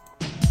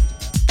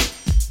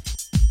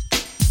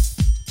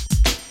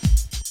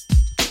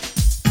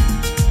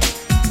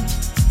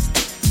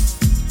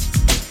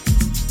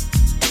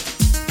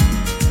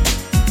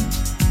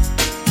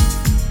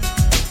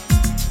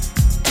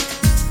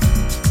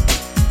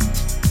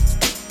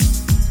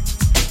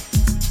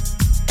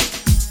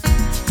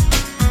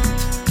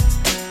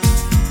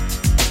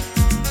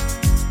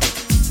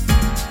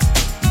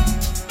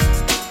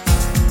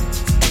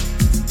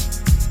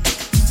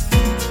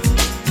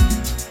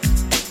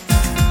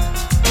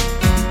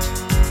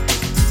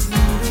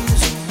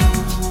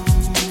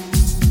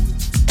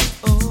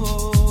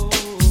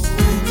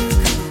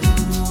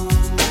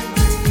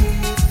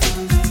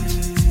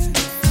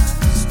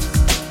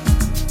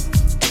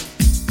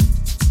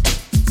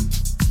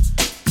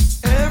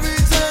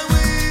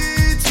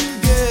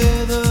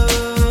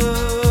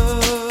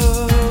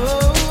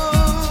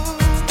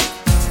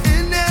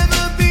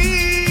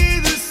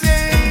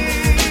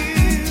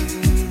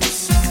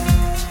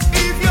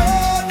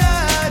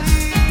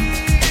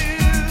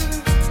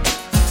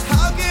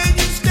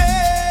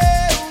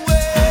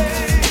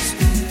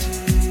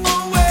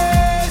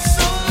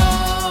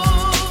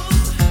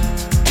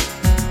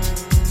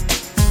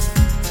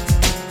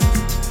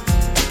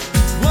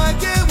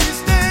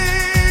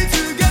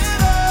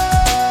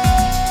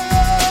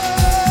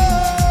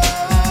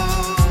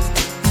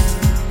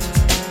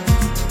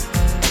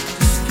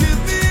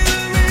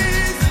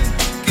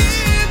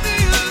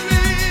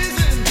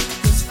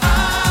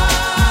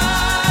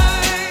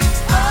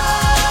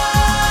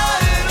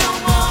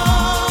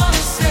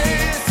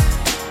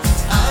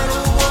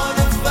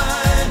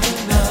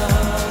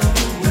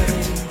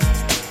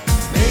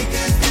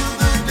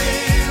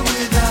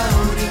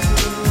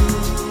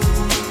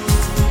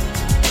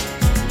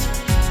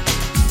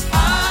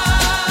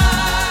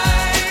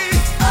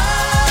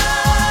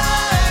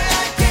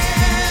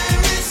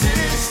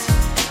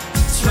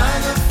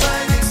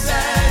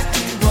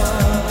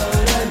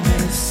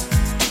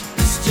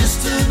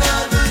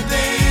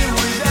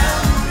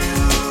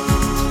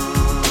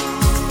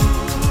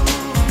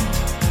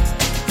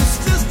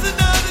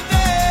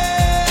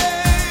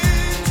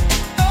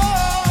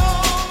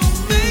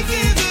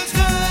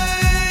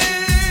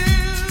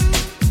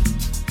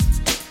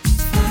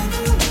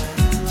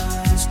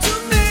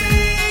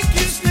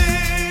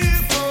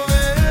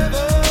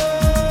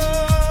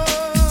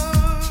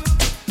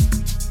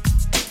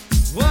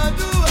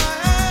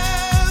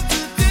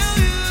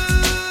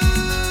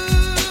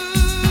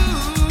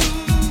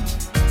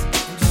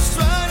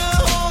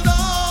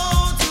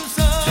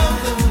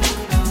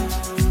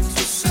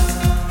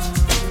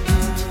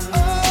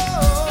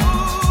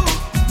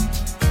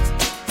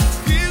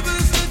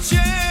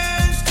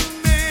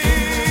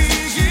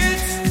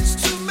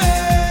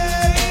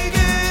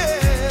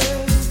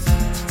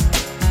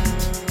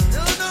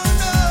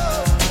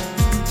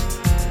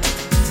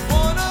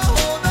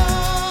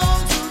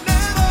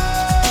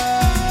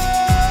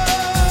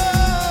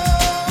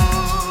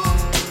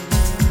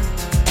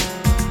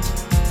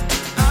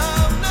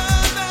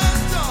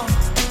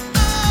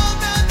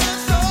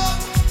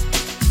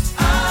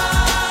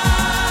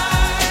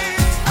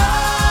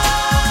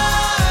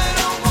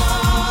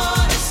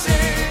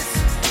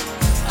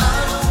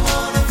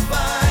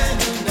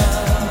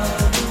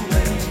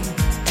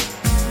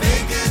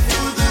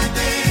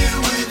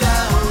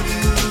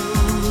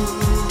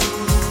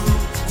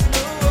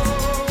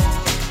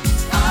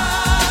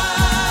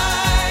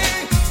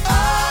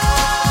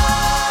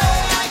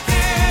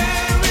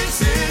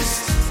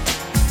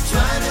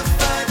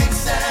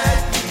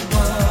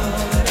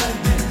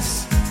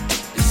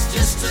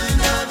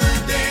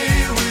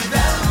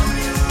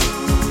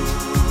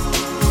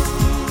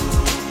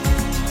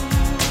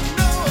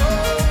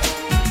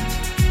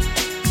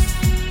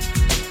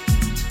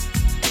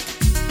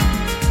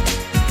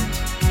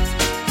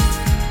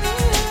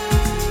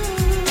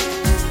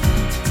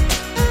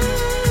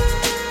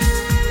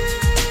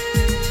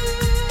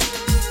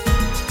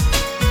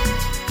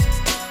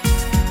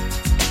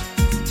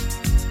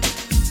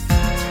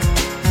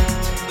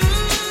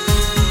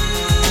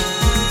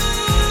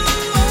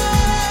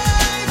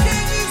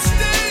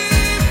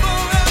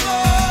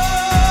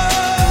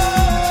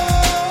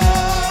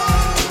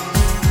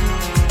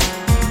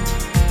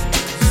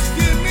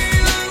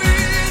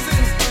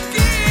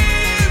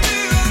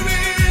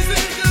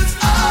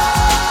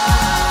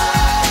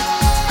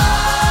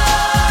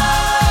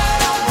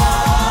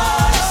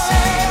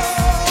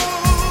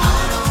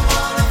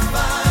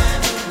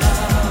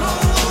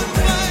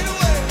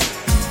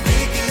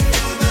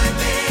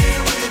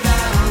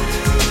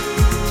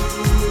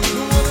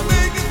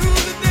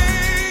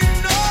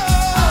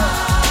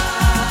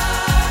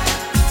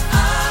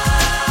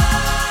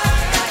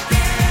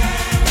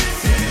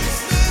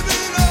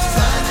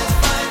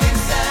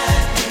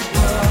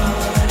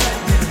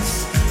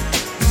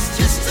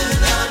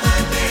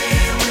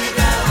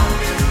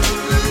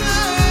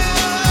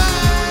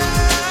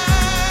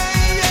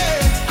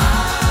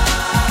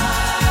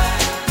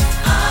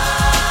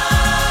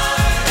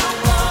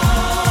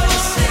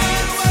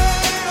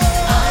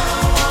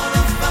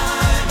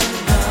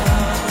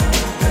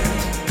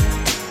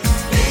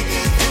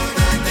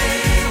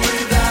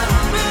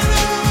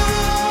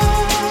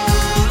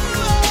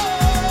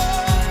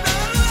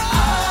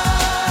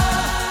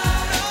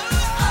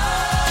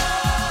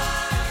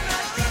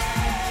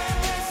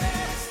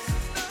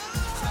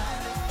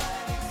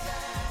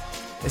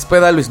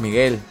 Espeda Luis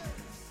Miguel.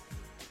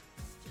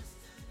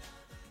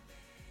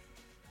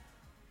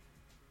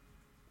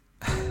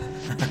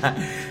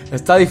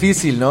 Está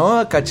difícil,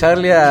 ¿no?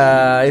 Cacharle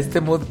a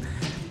este mood.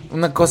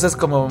 Una cosa es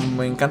como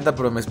me encanta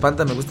pero me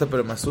espanta, me gusta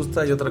pero me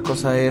asusta. Y otra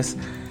cosa es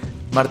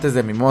Martes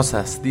de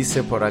Mimosas.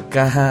 Dice por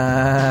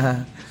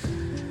acá: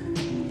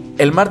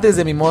 el Martes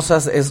de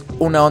Mimosas es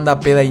una onda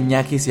peda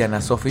Iñakis y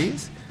Ana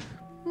Sofis.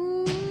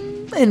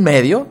 En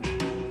medio.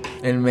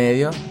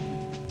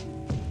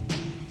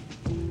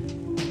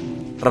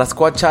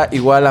 Rascuacha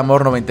igual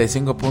Amor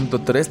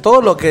 95.3.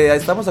 Todo lo que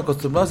estamos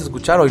acostumbrados a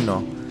escuchar hoy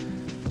no.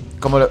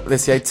 Como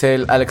decía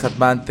Itzel, Alex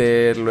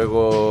Advanter,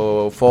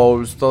 luego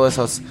Fouls, todos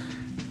esos.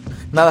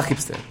 Nada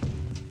hipster.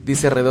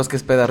 Dice R2 que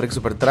es peda Rick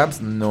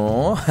Supertramps.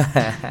 No.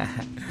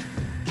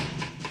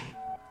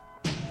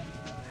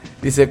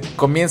 Dice,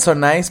 comienzo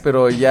nice,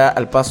 pero ya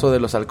al paso de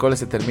los alcoholes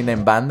se termina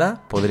en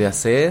banda. Podría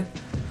ser.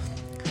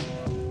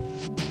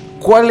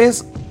 ¿Cuál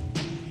es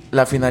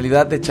la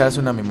finalidad de echarse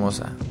una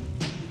mimosa?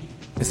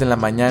 Es en la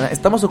mañana.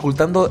 Estamos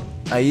ocultando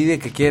ahí de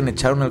que quieren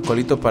echar un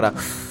alcoholito para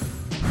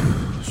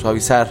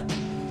suavizar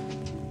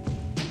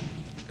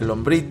el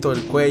hombrito,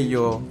 el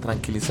cuello,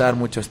 tranquilizar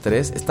mucho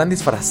estrés. Están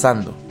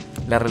disfrazando.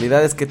 La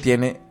realidad es que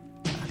tiene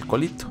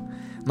alcoholito.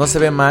 No se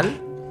ve mal.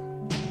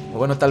 O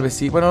bueno, tal vez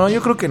sí. Bueno, no,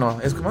 yo creo que no.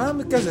 Es como,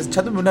 ¿qué haces?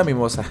 Echándome una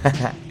mimosa.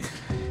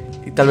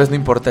 Y tal vez no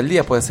importa el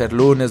día. Puede ser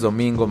lunes,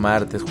 domingo,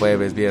 martes,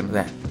 jueves,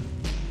 viernes.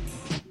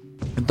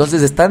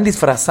 Entonces están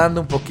disfrazando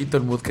un poquito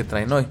el mood que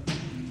traen hoy.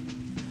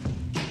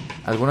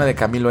 ¿Alguna de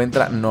Camilo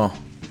entra? No.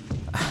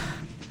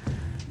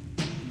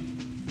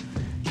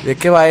 ¿De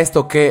qué va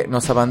esto? ¿Qué?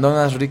 ¿Nos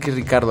abandonas, Ricky y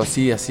Ricardo?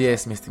 Sí, así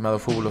es, mi estimado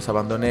Fubu. Los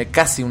abandoné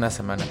casi una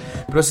semana.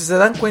 Pero si se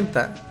dan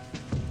cuenta,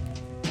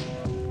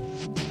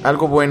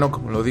 algo bueno,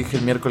 como lo dije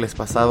el miércoles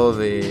pasado,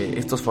 de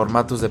estos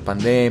formatos de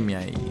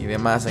pandemia y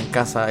demás en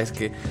casa, es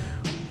que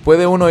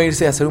puede uno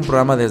irse a hacer un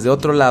programa desde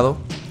otro lado.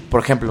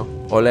 Por ejemplo,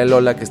 Hola el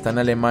Hola, que está en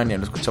Alemania,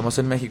 lo escuchamos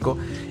en México.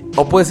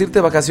 O puedes irte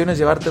de vacaciones,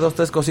 llevarte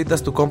 2-3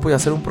 cositas, tu compu, y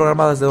hacer un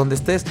programa desde donde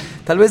estés.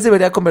 Tal vez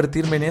debería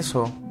convertirme en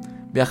eso.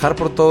 Viajar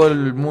por todo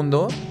el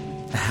mundo.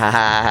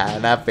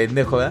 Nada,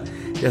 pendejo, ¿verdad?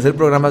 Y hacer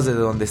programas desde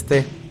donde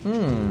esté.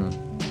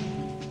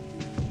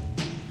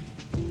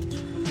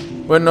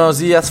 Buenos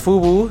días,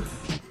 Fubu.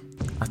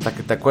 Hasta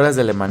que te acuerdas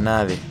del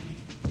Emanade.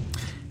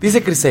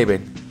 Dice Chris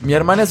Saben: mi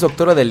hermana es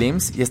doctora del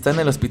IMSS y está en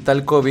el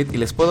hospital COVID, y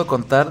les puedo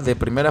contar de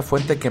primera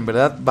fuente que en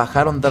verdad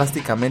bajaron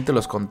drásticamente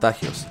los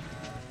contagios.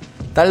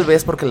 Tal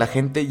vez porque la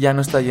gente ya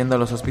no está yendo a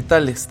los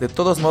hospitales. De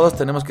todos modos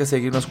tenemos que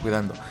seguirnos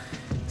cuidando.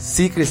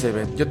 Sí, Chris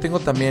Eben, yo tengo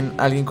también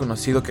alguien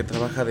conocido que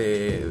trabaja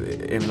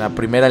en la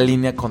primera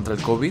línea contra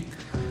el COVID.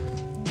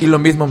 Y lo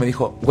mismo me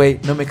dijo, güey,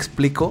 no me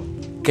explico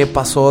qué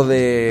pasó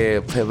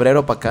de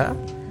febrero para acá.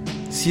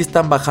 Sí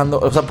están bajando,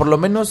 o sea, por lo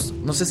menos,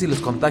 no sé si los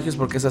contagios,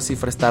 porque esa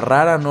cifra está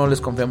rara, no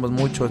les confiamos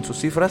mucho en sus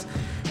cifras,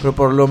 pero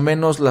por lo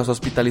menos las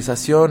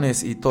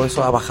hospitalizaciones y todo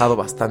eso ha bajado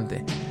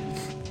bastante.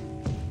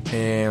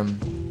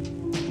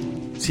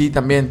 Sí,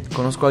 también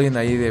conozco a alguien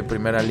ahí de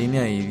primera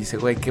línea y dice,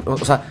 güey,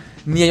 o sea,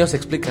 ni ellos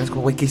explican, es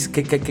como, güey,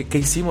 ¿qué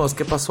hicimos?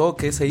 ¿Qué pasó?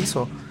 ¿Qué se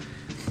hizo?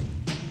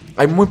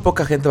 Hay muy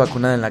poca gente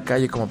vacunada en la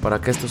calle como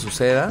para que esto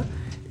suceda.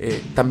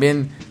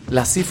 También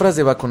las cifras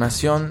de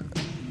vacunación,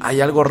 hay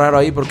algo raro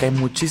ahí porque hay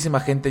muchísima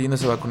gente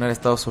yéndose a vacunar a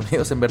Estados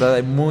Unidos. En verdad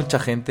hay mucha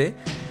gente.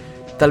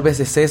 Tal vez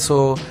es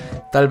eso,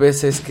 tal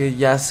vez es que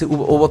ya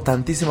hubo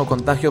tantísimo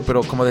contagio,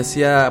 pero como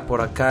decía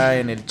por acá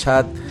en el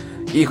chat,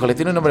 híjole,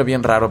 tiene un nombre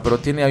bien raro, pero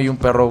tiene ahí un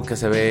perro que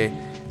se ve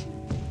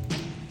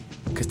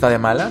que está de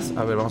malas.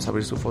 A ver, vamos a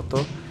abrir su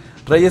foto.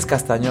 Reyes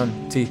Castañón,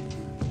 sí.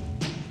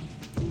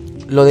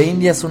 Lo de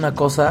India es una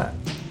cosa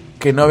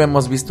que no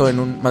habíamos visto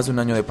en más de un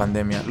año de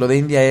pandemia. Lo de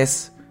India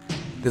es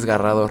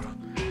desgarrador.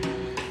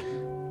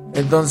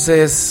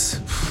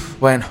 Entonces,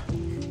 bueno,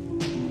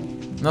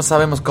 no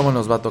sabemos cómo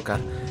nos va a tocar.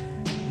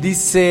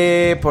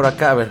 Dice por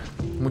acá, a ver,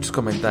 muchos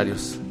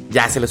comentarios.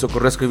 Ya se les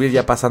ocurrió escribir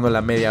ya pasando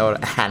la media hora.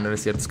 No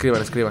es cierto,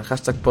 escriban.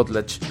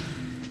 #Potlatch.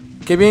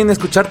 Qué bien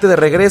escucharte de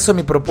regreso.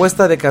 Mi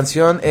propuesta de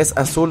canción es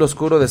Azul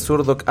Oscuro de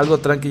Zurdok, algo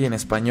tranqui en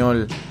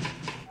español.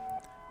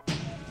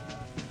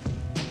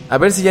 A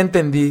ver si ya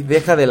entendí.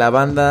 Deja de la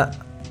banda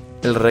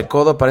El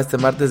Recodo para este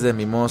martes de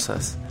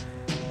mimosas.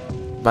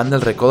 Banda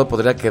El Recodo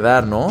podría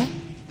quedar, ¿no?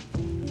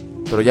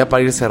 Pero ya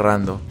para ir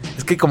cerrando.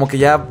 Es que como que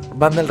ya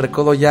Banda El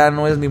Recodo ya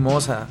no es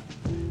mimosa.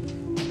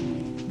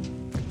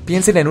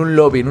 Piensen en un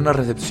lobby, en una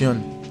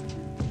recepción.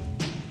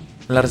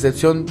 En la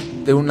recepción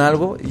de un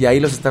algo, y ahí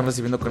los están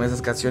recibiendo con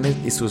esas canciones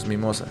y sus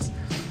mimosas.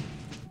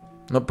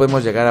 No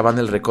podemos llegar a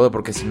Banda El Recodo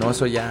porque si no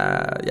eso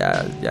ya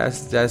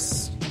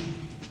es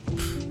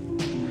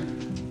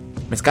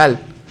mezcal.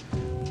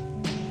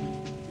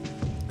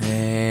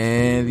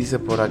 Dice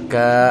por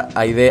acá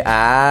Aide.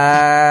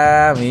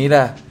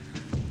 Mira.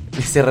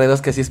 Dice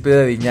R2 que sí es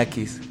peda de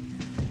Iñakis.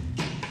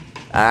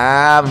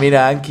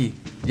 Mira, Anki.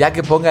 Ya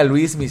que ponga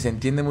Luismi, se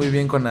entiende muy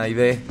bien con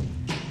Aide.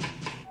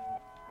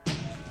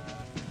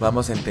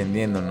 Vamos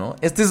entendiendo, ¿no?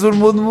 Este es un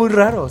mood muy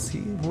raro,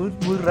 sí, muy,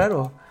 muy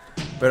raro.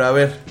 Pero a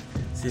ver,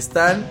 si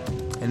están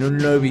en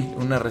un lobby,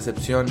 una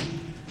recepción,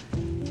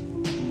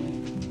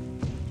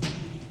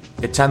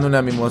 echando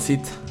una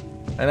mimosita.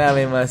 Una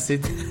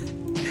mimosita.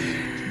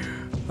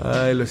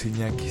 Ay, los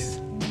Iñakis.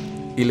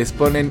 Y les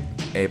ponen,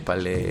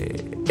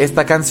 épale,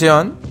 esta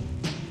canción.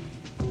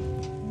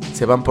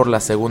 Se van por la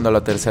segunda o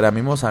la tercera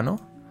mimosa, ¿no?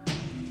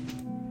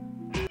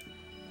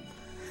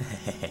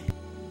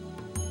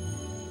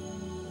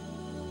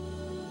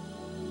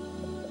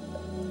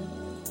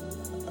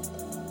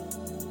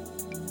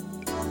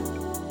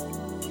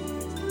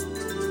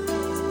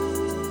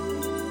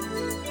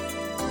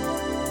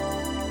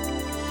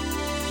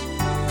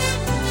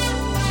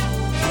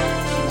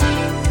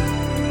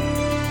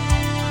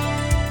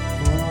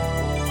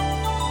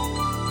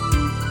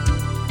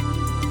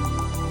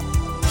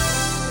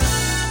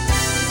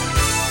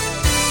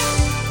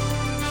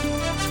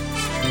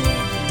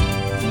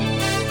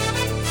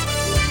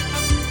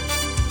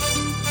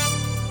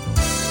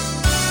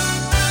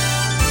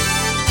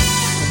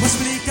 ¿Cómo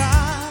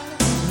explicar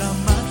la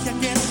magia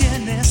que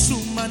tiene su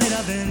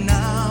manera de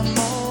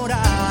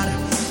enamorar?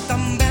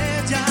 Tan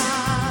bella,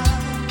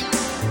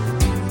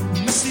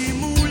 me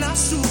simula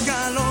su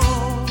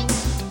calor,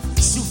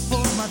 su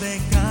forma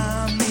de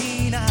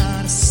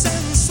caminar,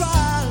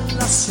 sensual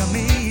hacia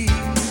mí.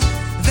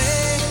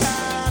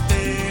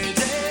 Déjate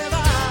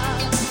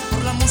llevar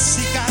por la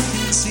música que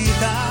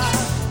incita,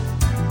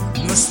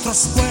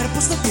 nuestros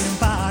cuerpos no quieren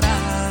parar.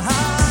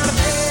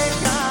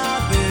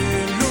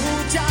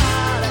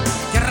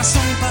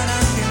 Razón para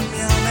que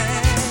me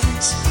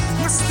ames,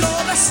 nuestro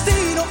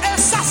destino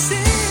es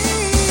así.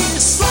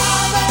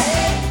 Suave,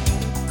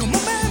 como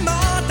me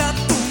mata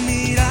tu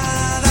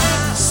mirada.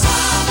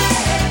 Suave,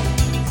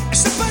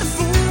 ese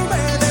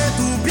perfume de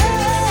tu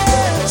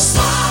piel.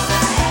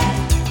 Suave,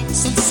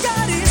 son tus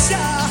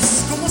caricias,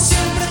 como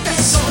siempre te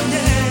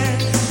soñé,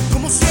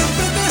 como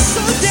siempre te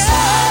soñé,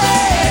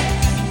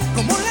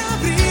 como la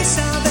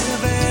brisa del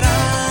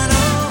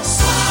verano.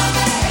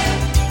 Suave,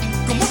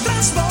 como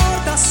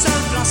transportas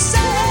al placer.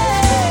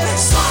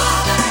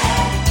 Suave,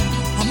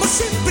 amor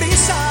sin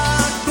prisa,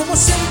 como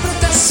siempre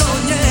te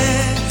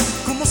soñé,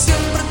 como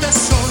siempre te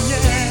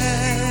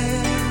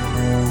soñé.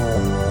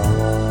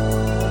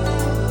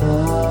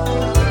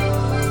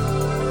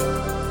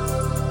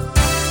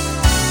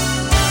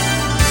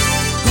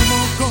 ¿Cómo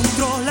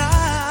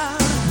controlar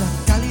la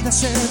cálida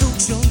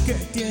seducción que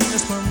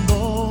tienes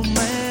cuando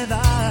me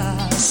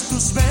das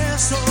tus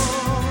besos?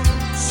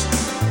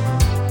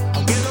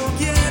 Aunque lo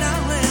quiera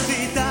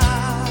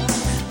evitar,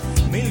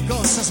 mil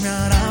cosas me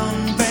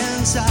harán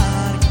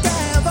pensar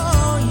que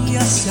voy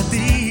hacia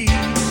ti.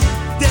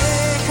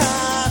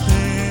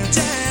 Déjate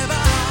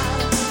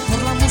llevar por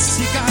la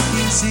música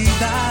que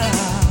incita,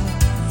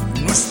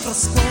 nuestros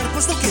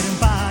cuerpos no quieren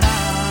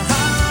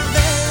parar.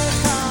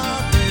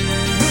 Déjate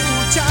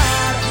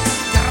luchar,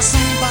 qué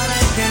razón para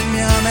que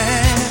me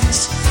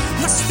ames,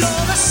 nuestro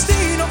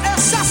destino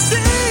es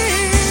así.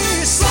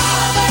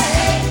 Suave,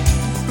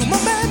 como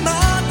me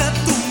mata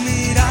tu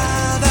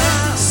mirada.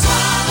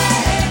 Suave,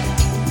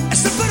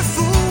 ese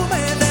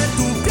perfume de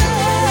tu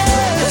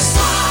piel.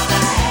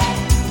 Suave,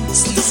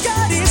 son tus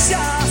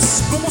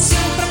caricias, como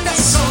siempre te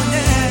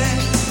soñé,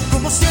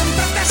 como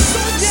siempre te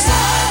soñé.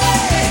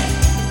 Suave,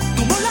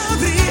 como la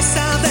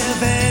brisa del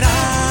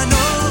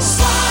verano.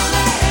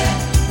 Suave,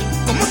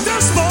 como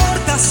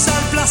transportas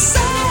al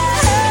placer.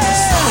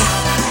 Suave,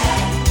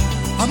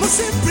 amor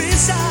sin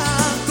prisa,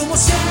 como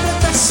siempre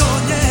te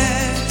soñé,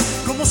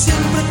 como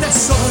siempre te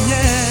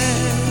soñé.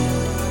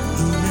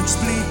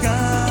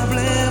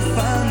 Inexplicable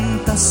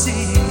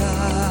fantasía.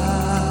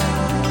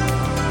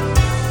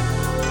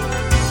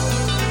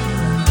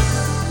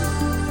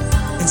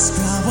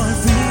 Esclavo al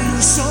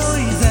fin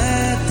soy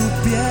de tu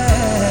piel.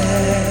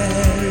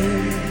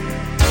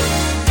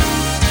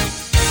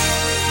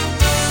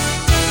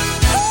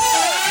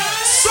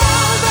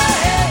 Suave,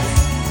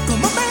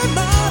 como me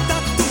mata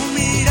tu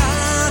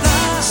mirada.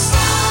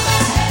 Suave,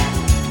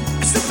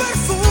 ese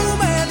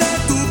perfume de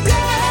tu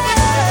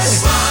piel.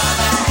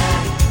 Suave,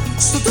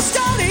 son tus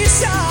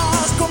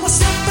caricias, como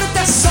siempre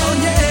te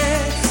soñé,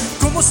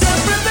 como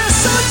siempre te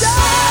soñé,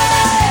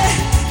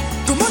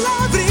 como la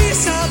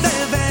brisa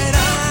del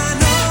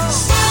verano.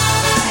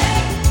 Suave,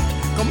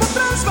 como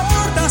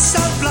transportas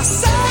al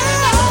placer.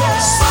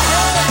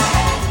 Suave,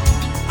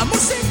 amor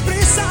sin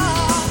prisa,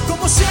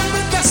 como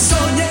siempre te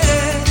soñé,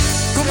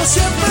 como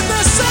siempre te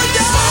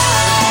soñé.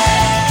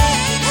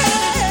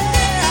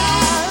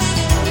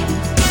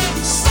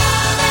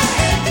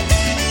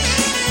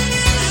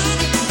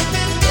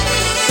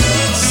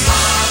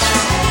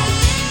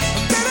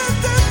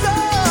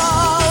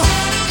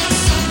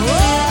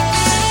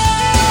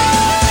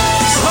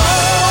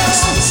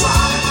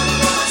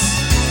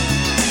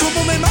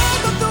 Como me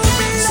mata tu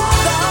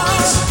mirada,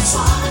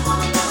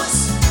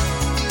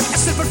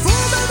 es el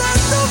perfume de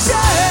tu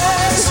piel.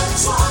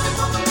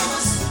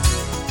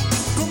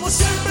 Como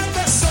siempre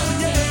te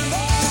soñé.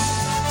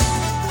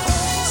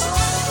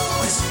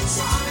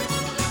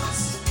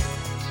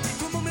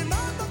 Como me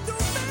mata tu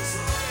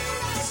mirada,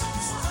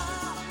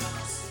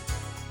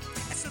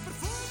 es el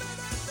perfume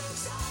de tu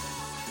piel.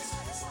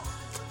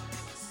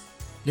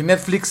 Y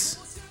Netflix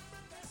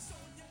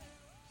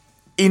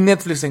Y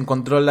Netflix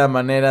encontró la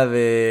manera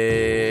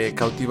de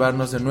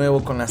cautivarnos de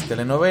nuevo con las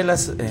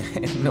telenovelas,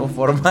 en nuevo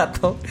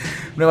formato,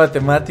 nueva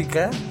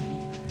temática.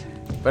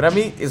 Para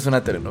mí es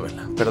una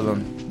telenovela,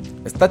 perdón.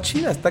 Está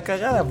chida, está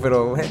cagada,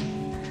 pero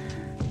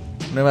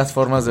nuevas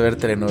formas de ver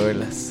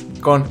telenovelas.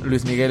 Con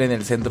Luis Miguel en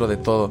el centro de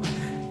todo.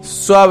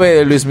 Suave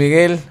de Luis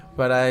Miguel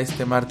para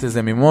este martes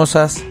de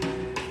mimosas.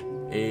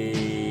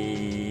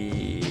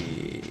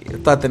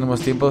 Todavía tenemos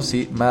tiempo,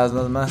 sí, más.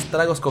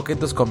 Tragos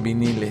coquetos con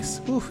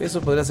viniles. Uf,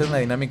 eso podría ser una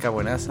dinámica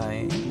buenaza,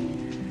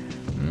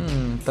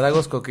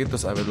 tragos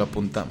coquetos, a ver, lo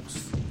apuntamos.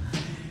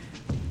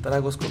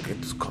 Tragos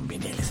coquetos con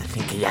viniles, al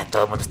fin que ya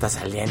todo el mundo está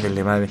saliendo,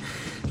 madre.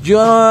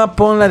 Yo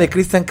pon la de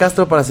Cristian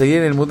Castro para seguir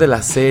en el mood de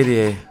la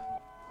serie.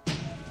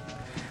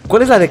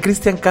 ¿Cuál es la de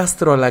Cristian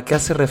Castro a la que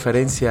hace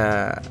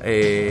referencia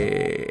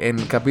en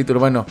el capítulo?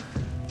 Bueno,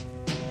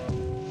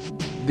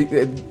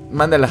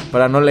 mándala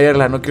para no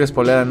leerla, no quiero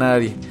spoiler a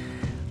nadie.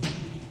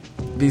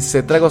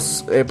 Dice,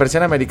 tragos,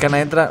 persiana americana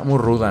entra muy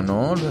ruda,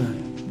 ¿no?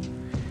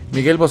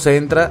 Miguel Bosé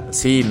entra,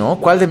 sí, ¿no?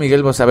 ¿Cuál de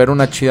Miguel Bosé? A ver,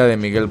 una chida de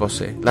Miguel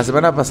Bosé. La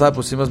semana pasada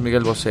pusimos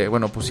Miguel Bosé.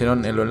 Bueno,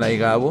 pusieron el Lola y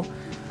Gabo.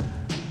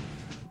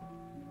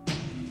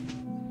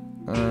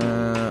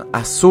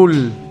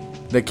 Azul.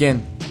 ¿De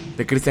quién?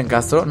 ¿De Cristian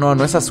Castro? No,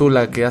 no es Azul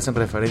la que hacen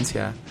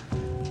referencia.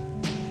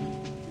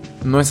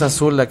 No es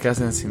Azul la que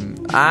hacen sin...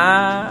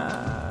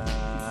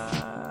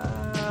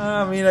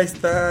 Mira, ahí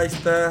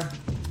está.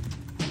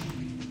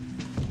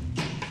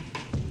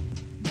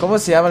 ¿Cómo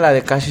se llama la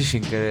de Casi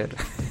sin querer?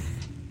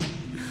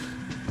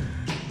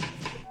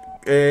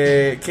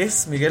 ¿Qué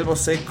es? Miguel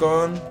Bosé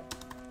con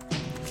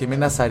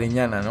Jimena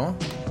Sariñana, ¿no?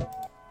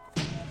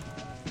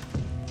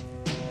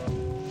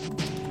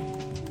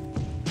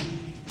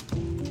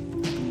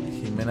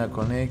 Jimena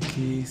con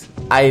X.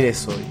 Aire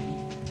soy.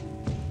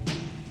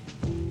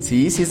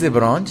 Sí es de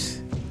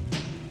brunch.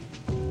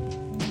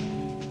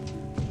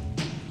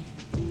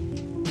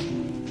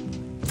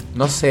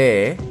 No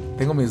sé,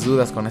 tengo mis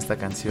dudas con esta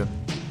canción.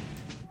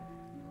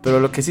 Pero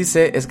lo que sí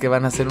sé es que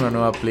van a hacer una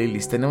nueva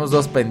playlist. Tenemos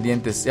 2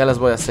 pendientes, ya las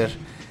voy a hacer.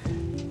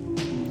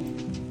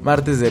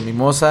 Martes de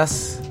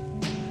mimosas.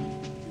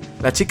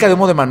 La chica de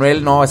humo de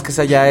Manuel, no, es que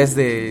esa ya es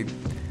de...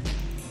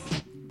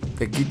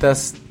 Te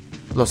quitas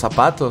los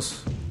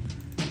zapatos.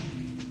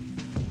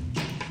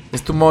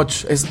 Es too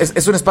much.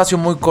 Es un espacio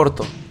muy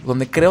corto.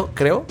 Donde creo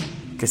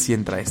que sí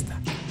entra esta.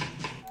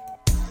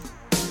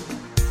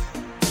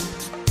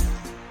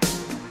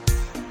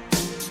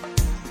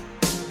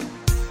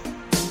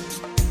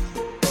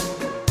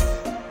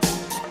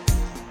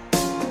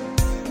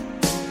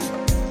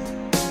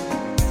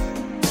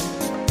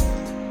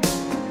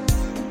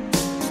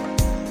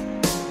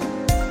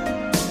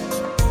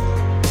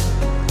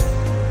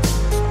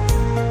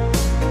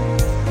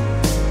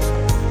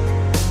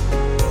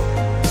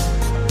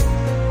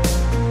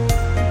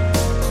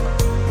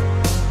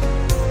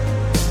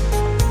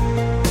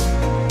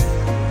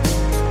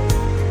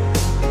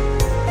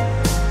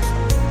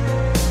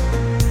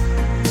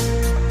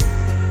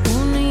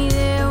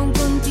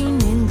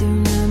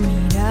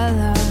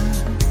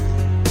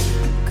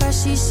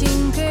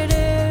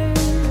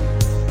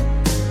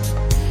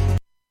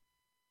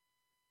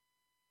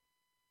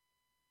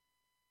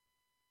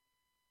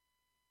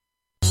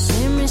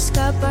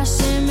 escapa,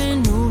 se me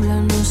nubla,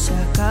 no se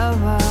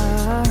acaba.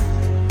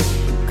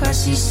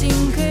 Casi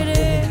sin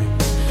querer,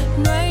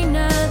 no hay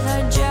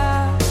nada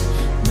ya,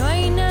 no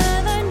hay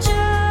nada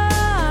ya.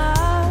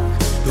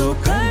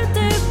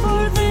 Tocarte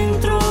por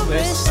dentro,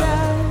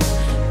 besar,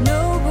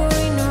 no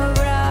voy, no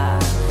habrá,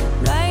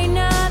 no hay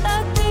nada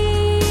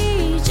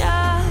aquí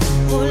ya.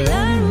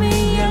 Volarme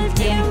y al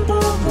tiempo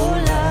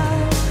volar,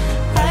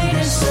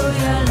 aire soy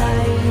al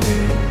aire,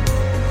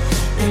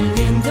 el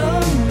viento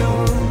no,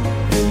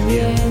 el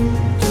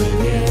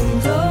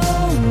viento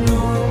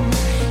no,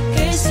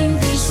 que sin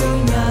ti soy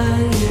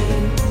nadie,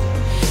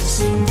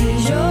 sin ti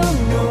yo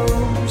no,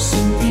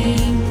 sin ti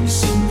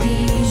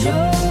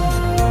yo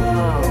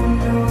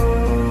no.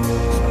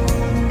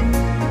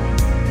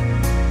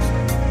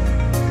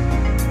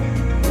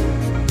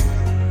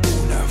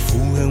 Una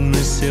fuga, un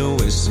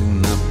SOS,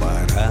 una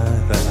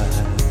parada,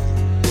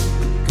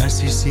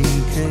 casi sin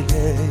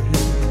querer.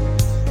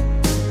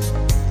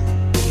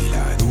 Y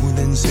la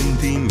duda en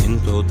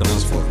sentimiento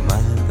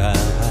transformada,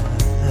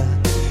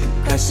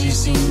 casi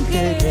sin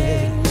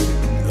querer.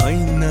 No hay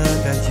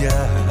nada ya,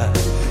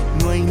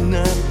 no hay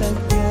nada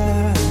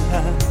ya.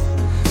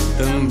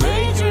 Tan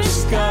bello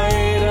es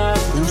caer a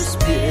tus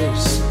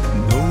pies.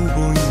 No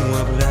voy, no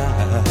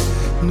hablar,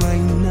 no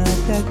hay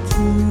nada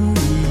aquí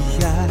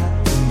ya.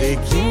 ¿De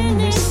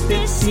quién este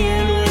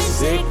cielo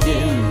es de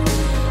quién?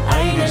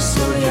 Aire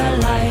soy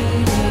al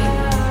aire,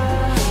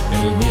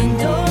 el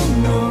viento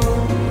no,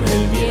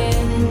 el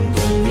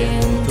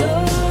viento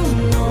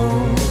no,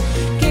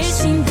 que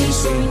sin ti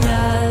soy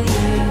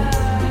nadie,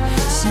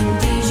 sin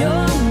ti yo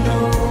no,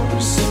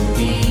 sin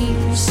ti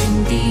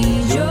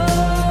yo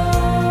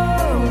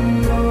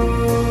no.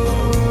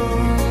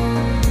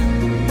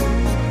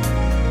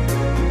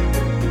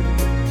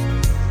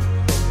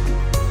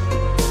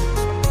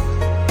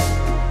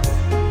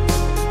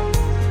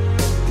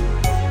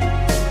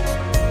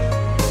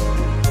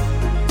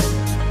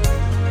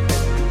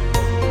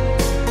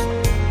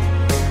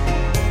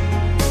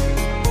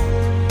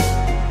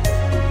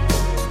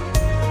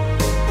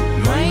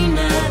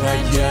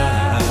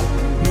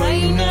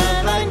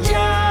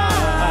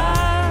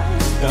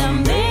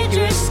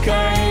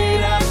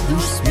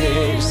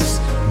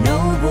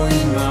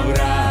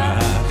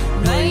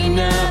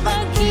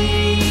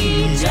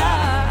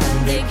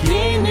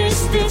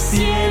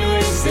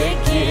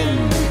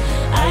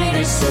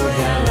 aire, soy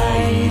al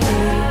aire.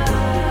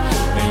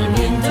 El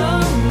viento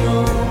no,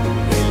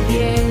 el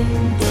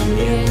viento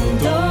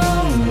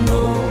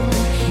no.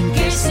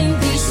 Que sin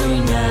ti soy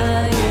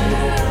nadie.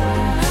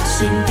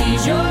 Sin ti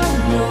yo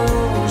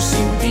no,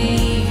 sin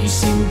ti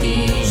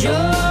yo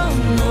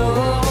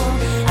no.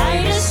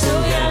 Aire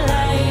soy al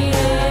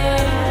aire.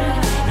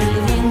 El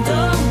viento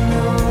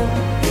no,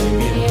 el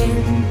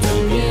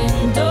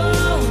viento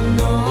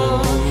no.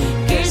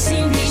 Que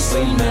sin ti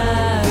soy nadie.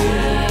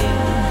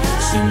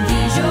 Sin ti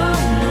yo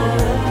no,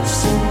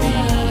 sin ti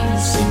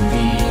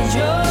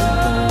yo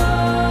no.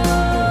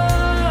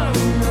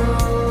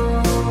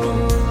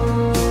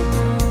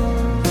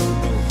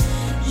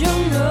 Yo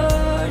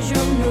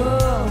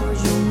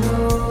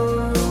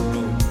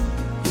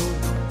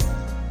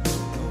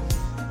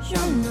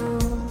no.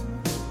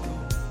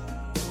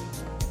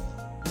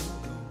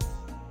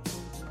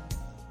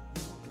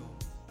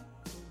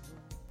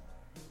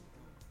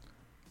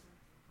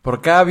 Por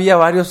acá había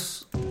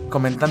varios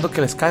comentando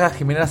que les caga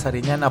Jimena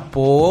Sariñana.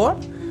 ¿Por?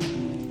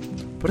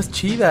 Pero es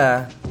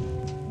chida.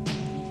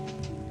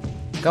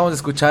 Acabamos de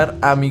escuchar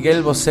a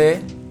Miguel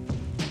Bosé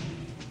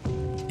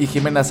y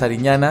Jimena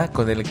Sariñana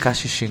con el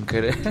Casi Sin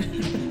Querer.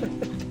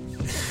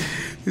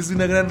 Es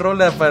una gran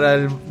rola para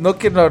el... No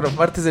que no,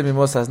 martes de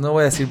mimosas, no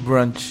voy a decir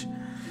brunch.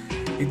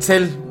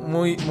 Itzel,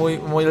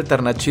 muy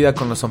alternachida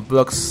con los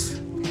unplugs.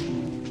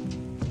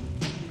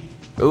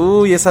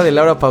 Uy, esa de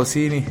Laura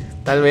Pausini.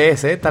 Tal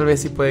vez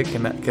sí puede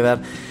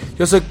quedar.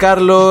 Yo soy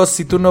Carlos,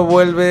 si tú no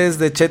vuelves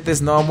de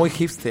Chetes, no, muy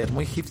hipster,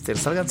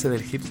 sálganse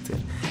del hipster.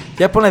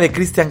 Ya pon la de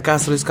Cristian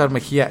Castro y Oscar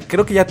Mejía.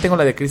 Creo que ya tengo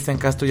la de Cristian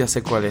Castro, ya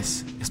sé cuál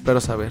es.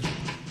 Espero saber.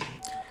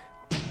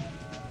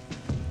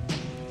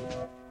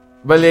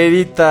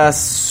 Valerita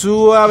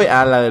Suave,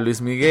 la de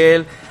Luis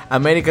Miguel.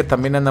 América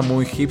también anda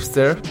muy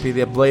hipster.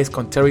 Pide a Blaze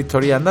con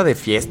Territory. Anda de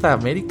fiesta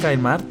América el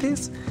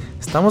martes.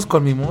 Estamos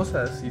con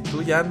mimosas y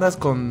tú ya andas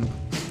con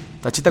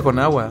tachita con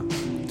agua.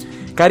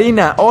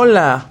 Karina,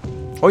 hola.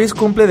 Hoy es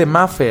cumple de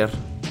Maffer.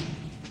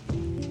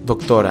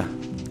 Doctora,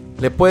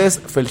 ¿le puedes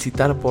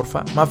felicitar,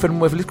 porfa? Maffer,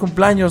 muy feliz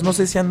cumpleaños. No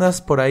sé si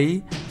andas por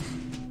ahí.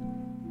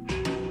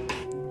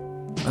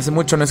 Hace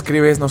mucho no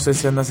escribes, no sé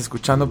si andas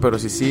escuchando, pero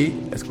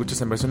sí, escuchas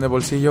en versión de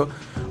bolsillo.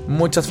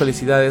 Muchas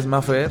felicidades,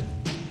 Maffer.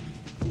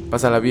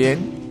 Pásala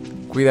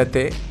bien,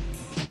 cuídate.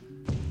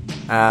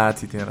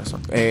 Sí, tienes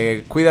razón.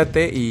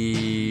 Cuídate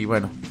y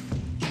bueno,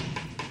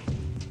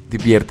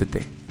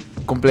 diviértete.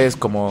 Cumples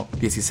como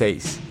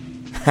 16.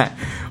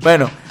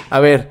 Bueno, a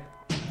ver,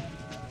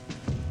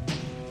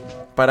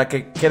 para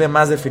que quede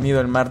más definido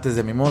el martes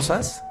de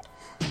mimosas.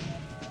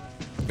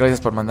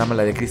 Gracias por mandarme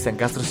la de Cristian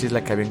Castro, si es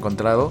la que había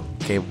encontrado.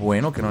 Qué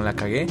bueno que no la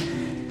cagué.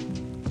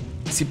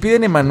 Si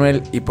piden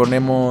Emanuel y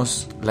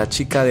ponemos La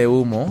Chica de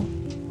Humo,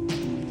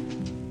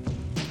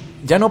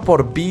 ya no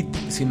por beat,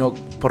 sino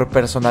por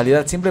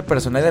personalidad, simple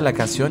personalidad de la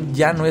canción,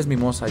 ya no es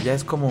mimosa, ya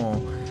es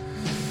como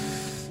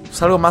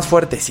pues algo más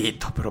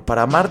fuertecito. Pero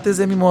para martes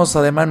de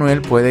mimosa de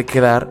Emanuel puede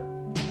quedar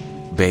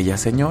Bella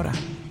Señora.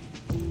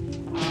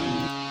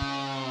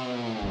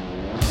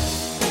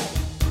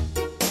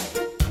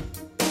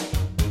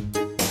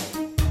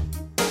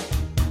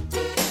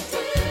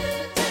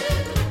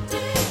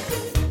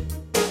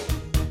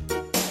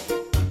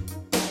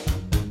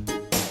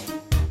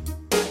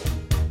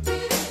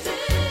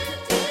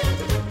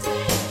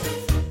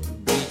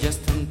 Brillas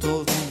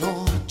tanto de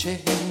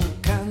noche,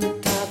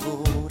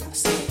 encantadora,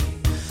 sí,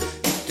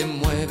 y te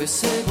mueves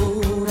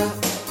segura,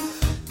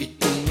 y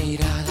tu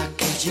mirada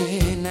que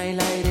llena el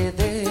aire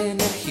de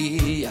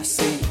energía,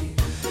 sí,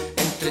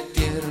 entre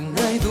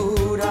tierna y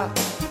dura.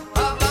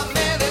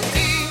 Háblame de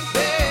ti,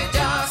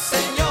 bella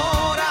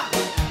señora,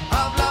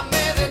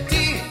 háblame de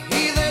ti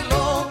y de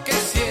lo que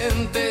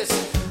sientes,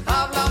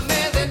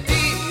 háblame de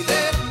ti,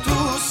 de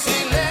tus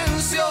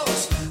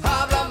silencios,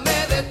 háblame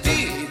de ti,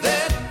 de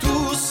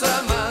tus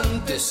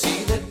amantes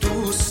y de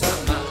tus amantes.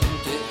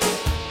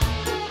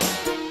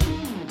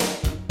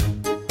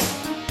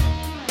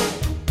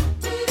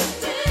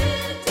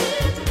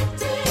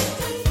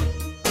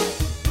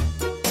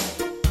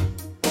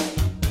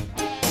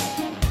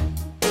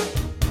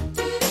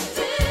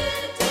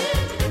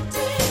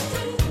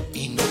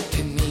 Y no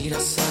te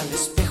miras al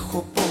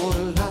espejo por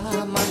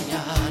la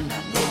mañana,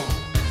 no,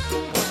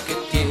 porque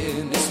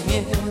tienes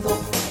miedo,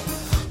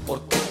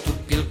 porque tu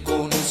piel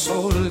con el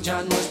sol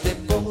ya no es de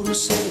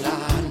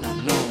porcelana,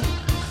 no,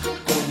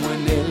 como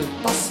en el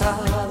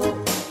pasado.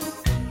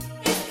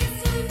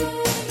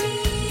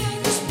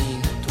 Vives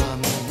minuto a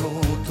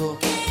minuto,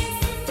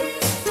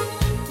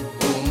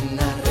 un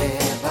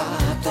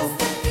arrebato.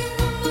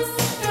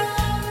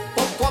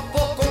 Poco a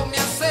poco me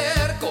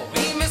acerco y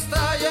me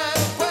estalla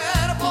el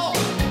cuerpo.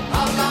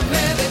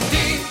 Háblame de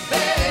ti,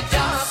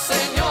 bella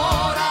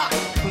señora,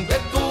 de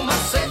tu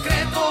más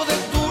secreto, de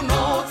tu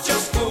noche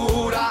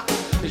oscura.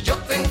 Yo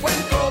te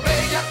encuentro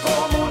bella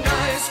como una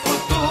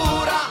escultura.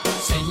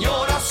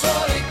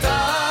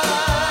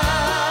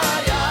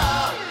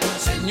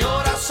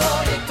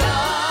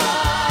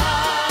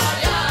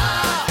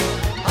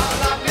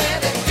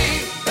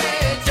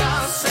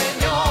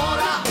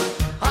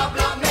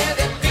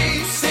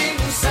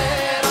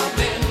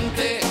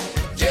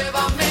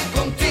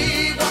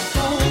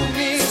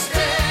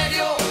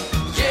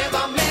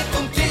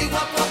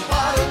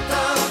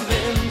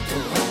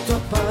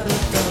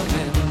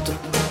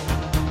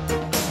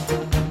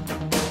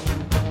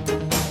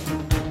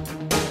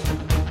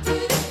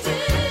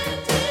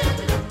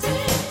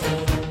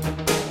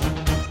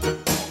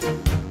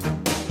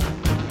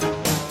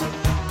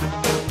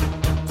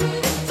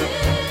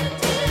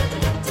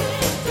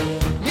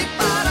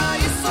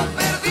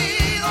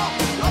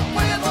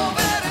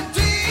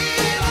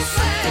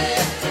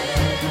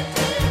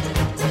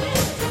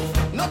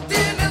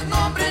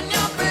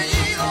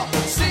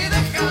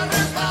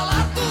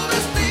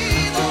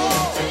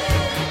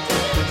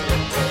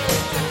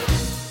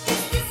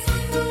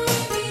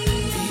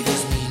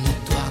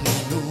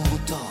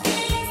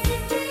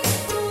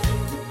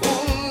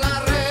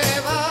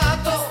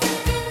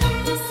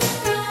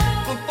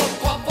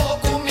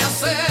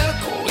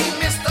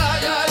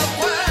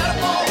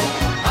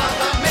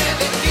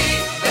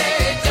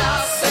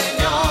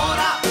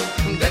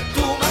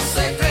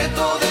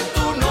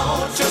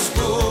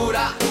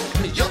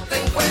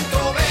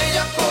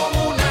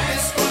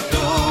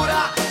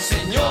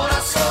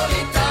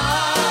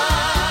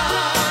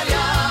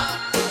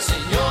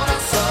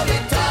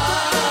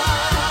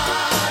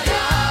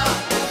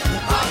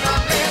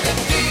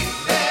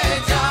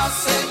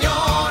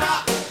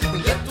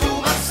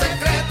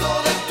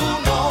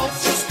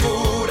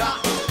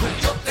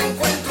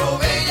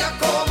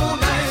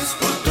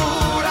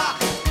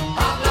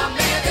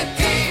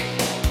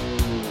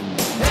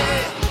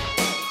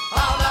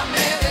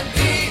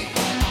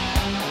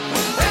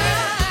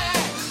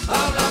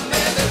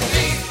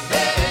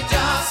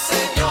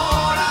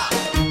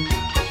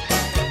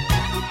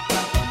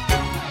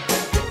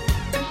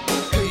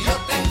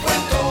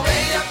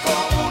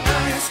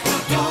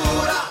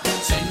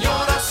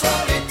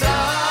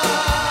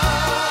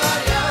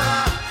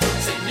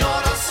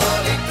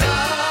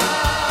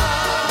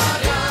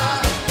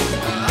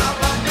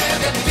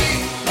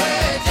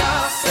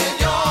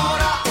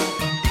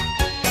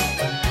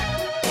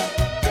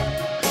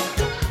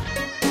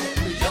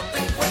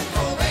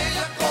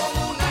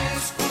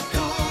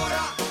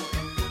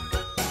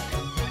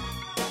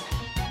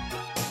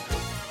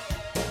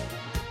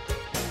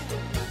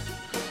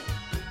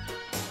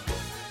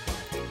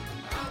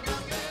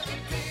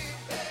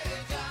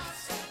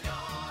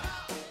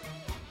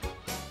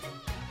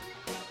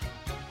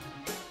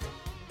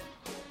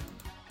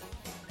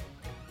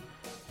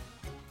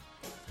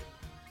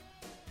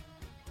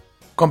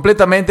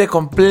 completamente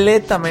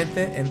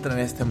entra en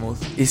este mood.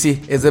 Y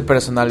sí, es de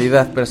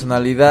personalidad.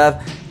 Personalidad,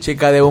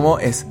 chica de humo,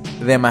 es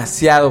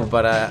demasiado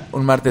para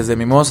un martes de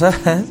mimosa.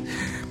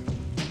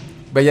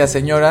 Bella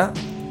señora,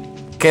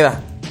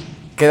 queda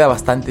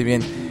bastante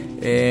bien.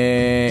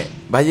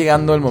 Va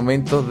llegando el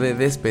momento de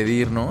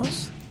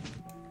despedirnos.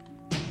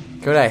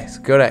 ¿Qué hora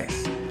es?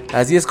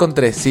 Las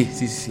 10:03,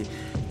 sí.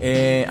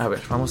 A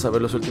ver, vamos a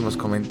ver los últimos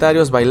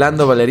comentarios.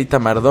 Bailando, Valerita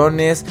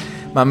Mardones.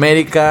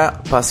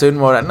 América, Paseo en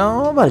Mora.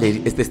 No,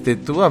 Valeria,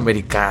 tú,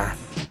 América.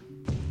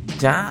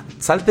 Ya,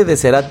 salte de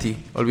Cerati.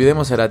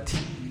 Olvidemos Cerati.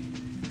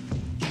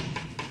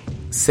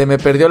 Se me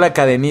perdió la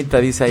cadenita,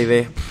 dice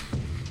Aide.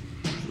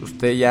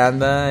 Usted ya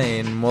anda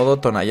en modo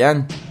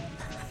Tonayán.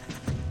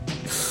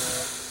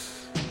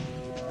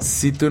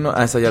 Si tú no...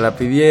 esa ya la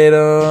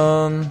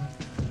pidieron.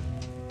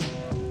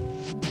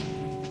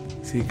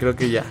 Sí, creo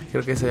que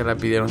esa ya la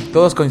pidieron.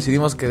 Todos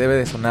coincidimos que debe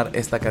de sonar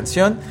esta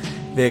canción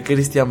de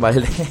Cristian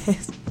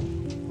Valdés.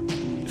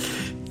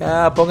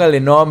 Ya,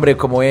 póngale nombre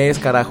como es,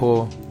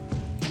 carajo.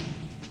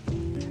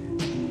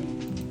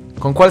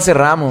 ¿Con cuál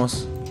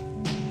cerramos?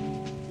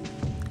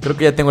 Creo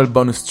que ya tengo el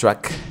bonus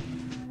track.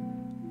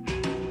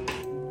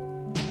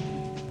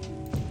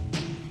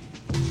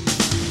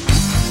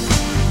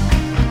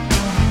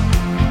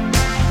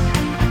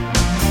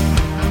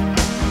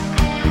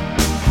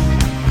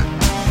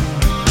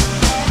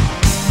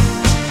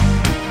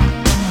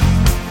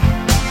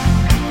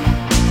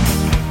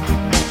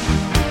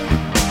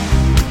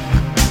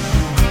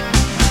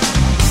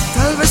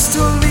 Tal vez te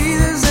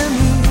olvides de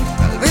mí,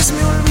 tal vez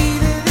me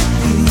olvide de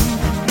ti.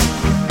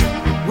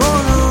 Oh,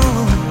 no.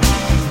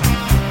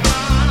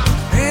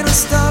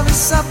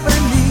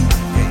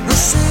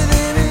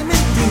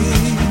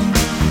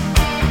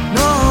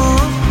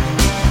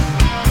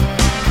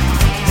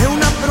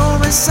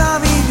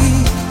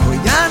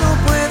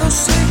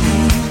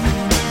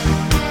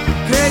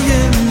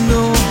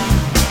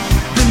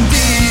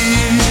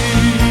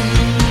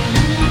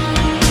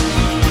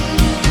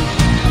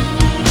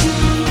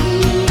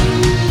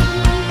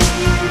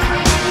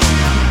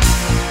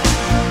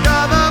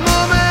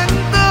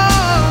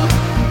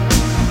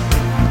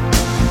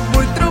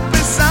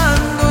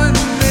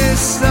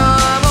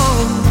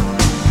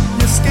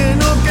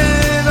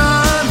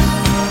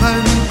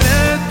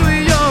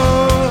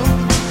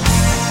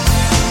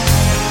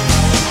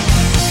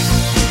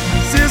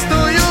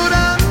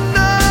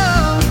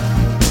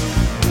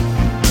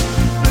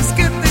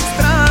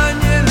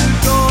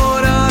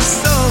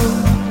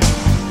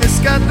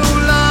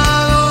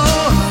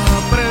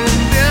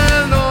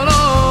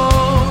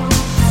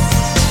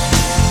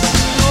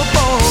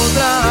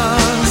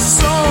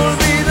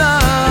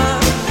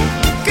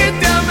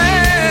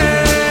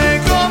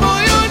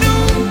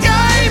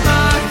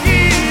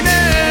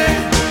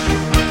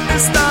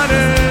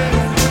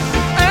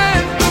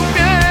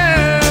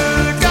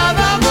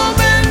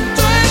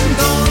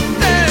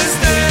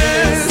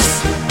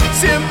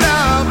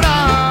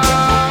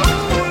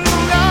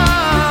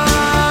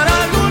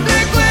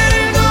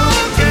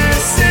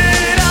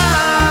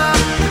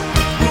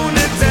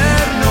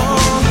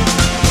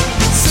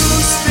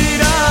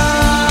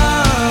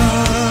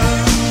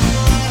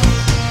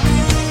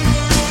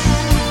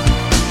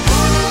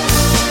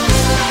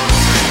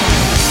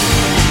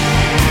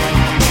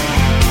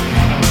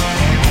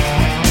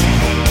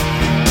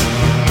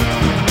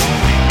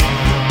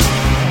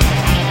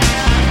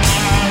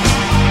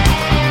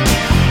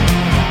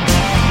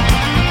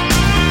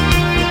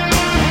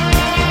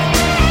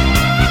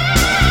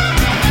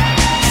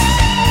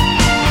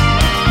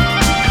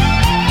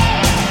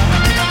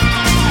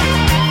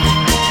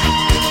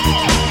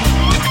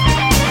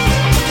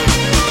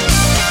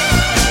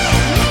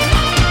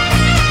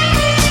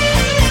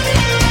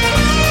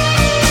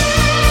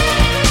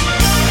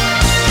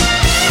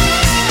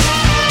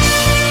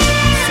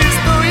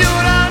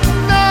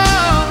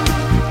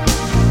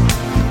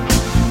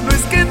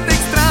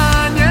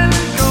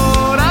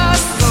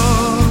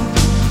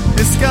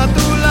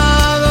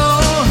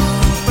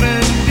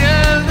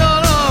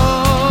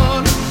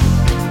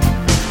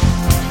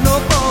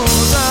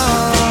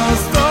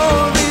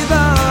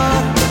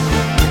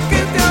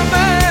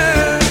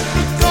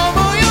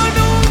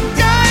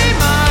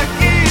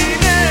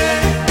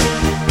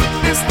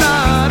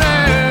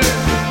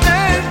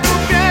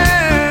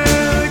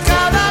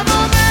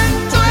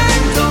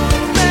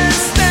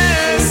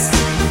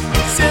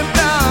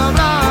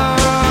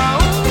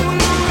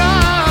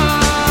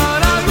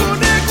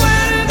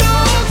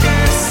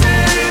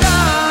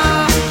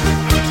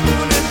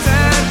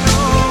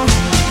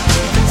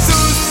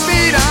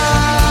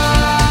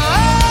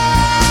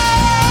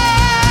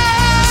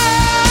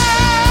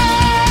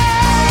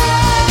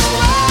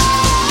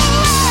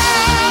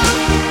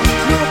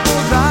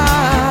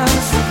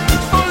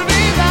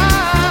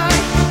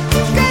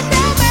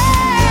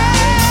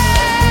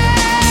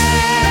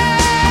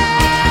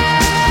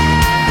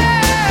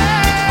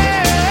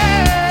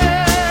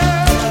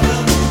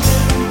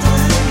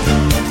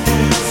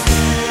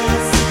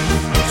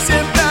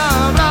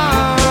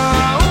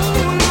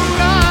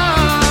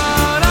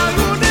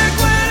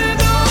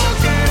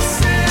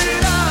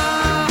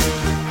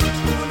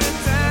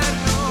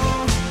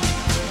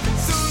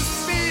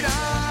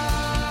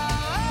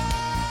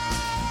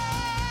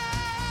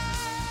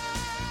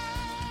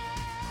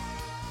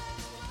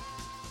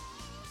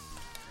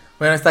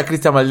 Bueno, está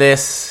Cristian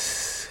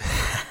Valdés.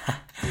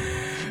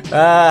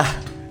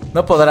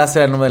 No podrá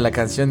ser el nombre de la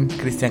canción,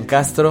 Cristian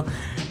Castro.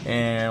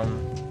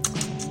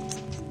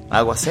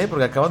 Aguas,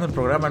 porque acabando el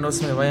programa no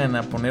se me vayan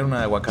a poner una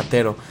de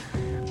aguacatero.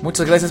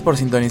 Muchas gracias por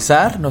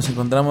sintonizar. Nos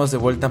encontramos de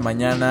vuelta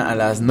mañana a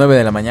las 9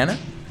 de la mañana.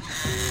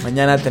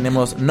 Mañana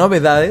tenemos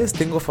novedades.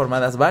 Tengo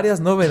formadas varias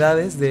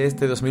novedades de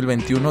este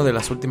 2021, de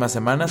las últimas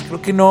semanas.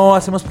 Creo que no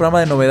hacemos programa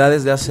de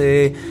novedades de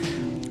hace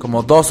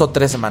como 2 o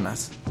 3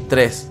 semanas.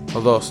 3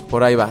 o 2,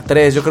 por ahí va.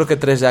 3, yo creo que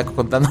 3 ya,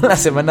 contando la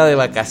semana de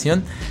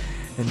vacación.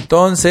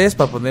 Entonces,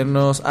 para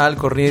ponernos al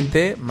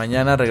corriente,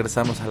 mañana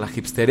regresamos a la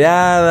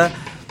hipstereada.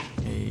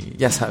 Y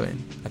ya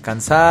saben, a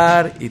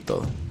cansar y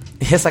todo.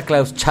 Y esa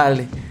Klaus,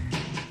 chale.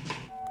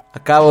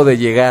 Acabo de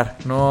llegar.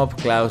 No,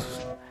 Klaus.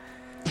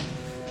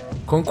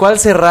 ¿Con cuál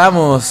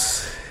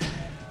cerramos?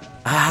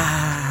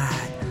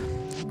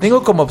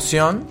 Tengo como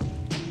opción.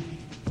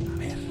 A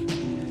ver.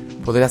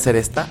 ¿Podría ser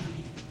esta?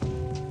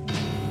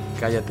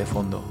 Cállate,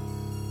 fondo.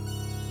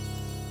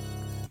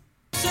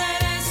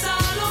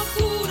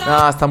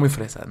 No, está muy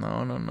fresa.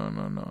 No.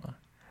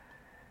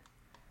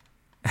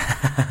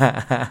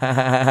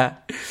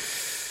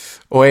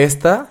 O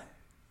esta.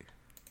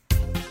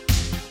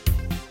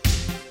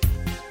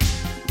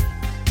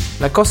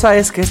 La cosa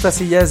es que esta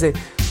silla es de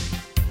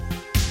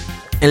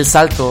el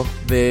salto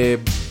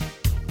de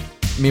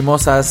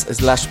Mimosas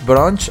 /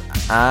 Brunch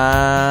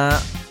a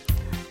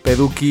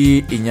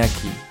Peduki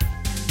Iñaki.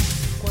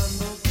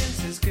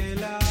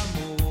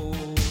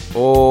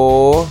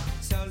 O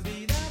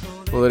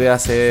podría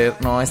ser...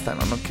 No, esta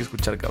no quiero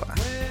escuchar que va.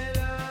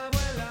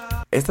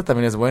 Esta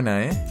también es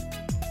buena, ¿eh?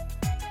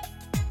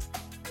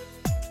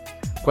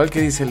 ¿Cuál que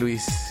dice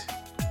Luis?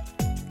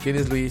 ¿Quién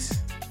es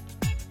Luis?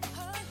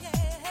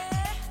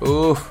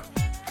 Uf.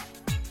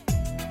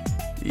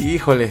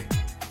 Híjole.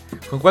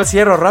 ¿Con cuál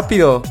cierro?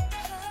 Rápido.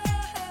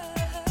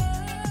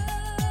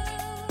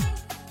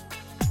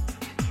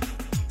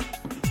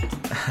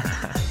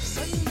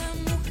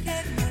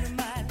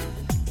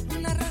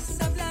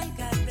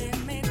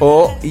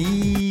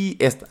 Y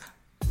esta.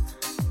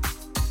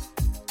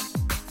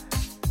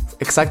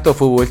 Exacto,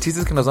 Fubu. El chiste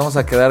es que nos vamos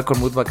a quedar con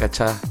Mut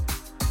Bacachá.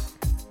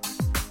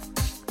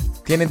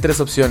 Tienen 3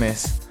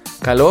 opciones: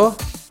 Caló,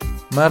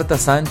 Marta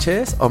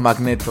Sánchez o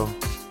Magneto.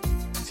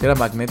 Si era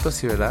Magneto,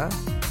 sí, ¿verdad?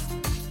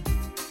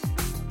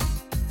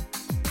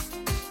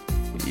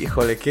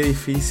 Híjole, qué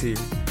difícil.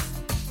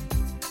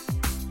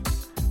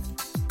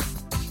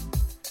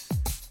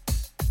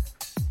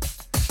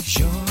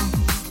 Yo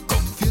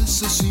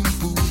confieso sin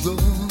pudor.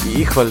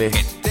 Híjole.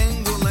 Que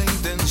tengo la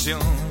intención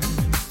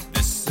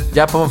de ser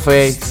Ya pon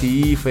Fey,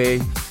 sí, Fey.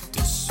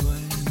 tu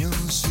sueño,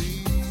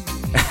 sí.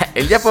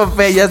 El ya pon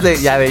Fey ya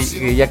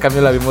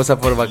cambió la Mimosa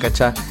por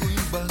Bacachá.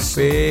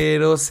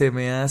 Pero se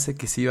me hace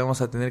que sí vamos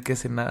a tener que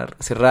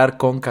cerrar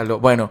con Caló.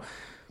 Bueno,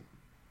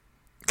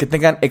 que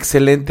tengan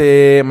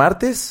excelente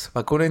martes.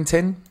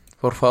 Vacúnense,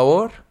 por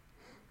favor.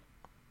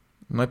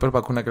 No hay peor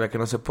vacuna que la que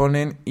no se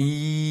ponen.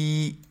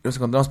 Y nos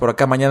encontramos por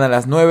acá mañana a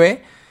las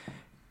 9.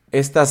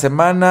 Esta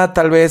semana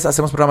tal vez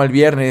hacemos programa el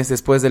viernes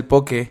después del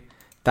Poke.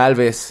 Tal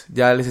vez,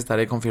 ya les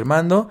estaré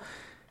confirmando.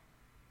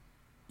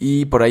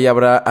 Y por ahí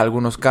habrá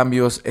algunos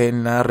cambios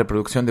en la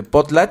reproducción de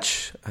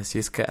Potlatch. Así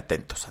es que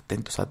atentos.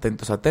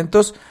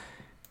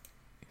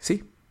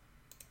 Sí.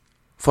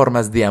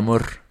 Formas de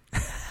amor.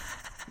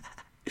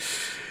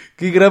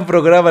 Qué gran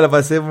programa, la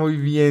pasé muy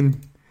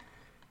bien.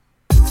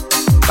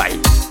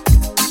 Bye.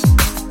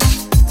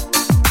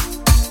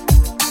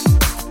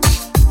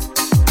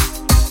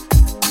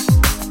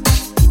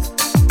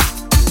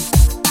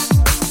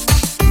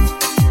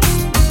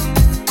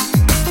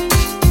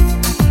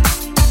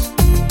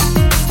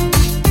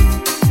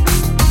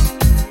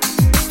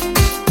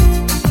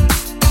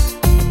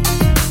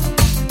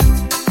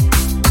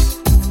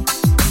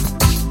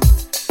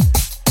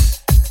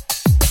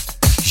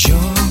 Yo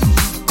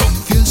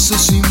confieso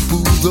sin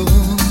pudor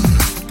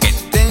que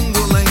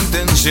tengo la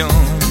intención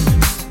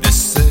de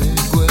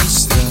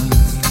secuestrar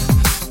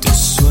tus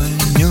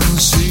sueños,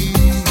 sí,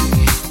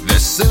 de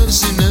ser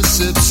sin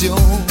excepción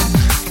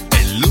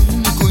el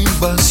único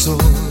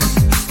invasor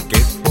que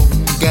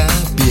ponga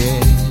pie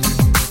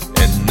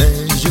en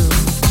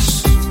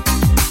ellos.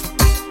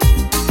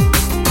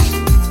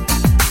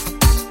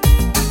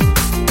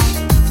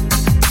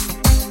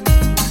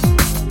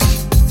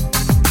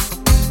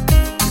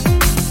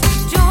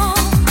 Yo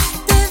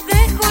te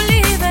dejo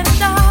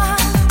libertad,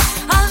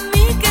 a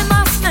mí que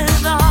más me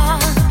da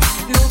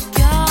lo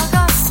que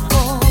hagas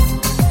con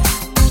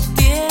tu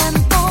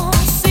tiempo.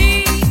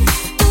 Sí,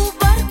 tu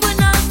barco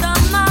en alta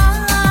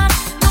mar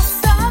no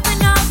sabe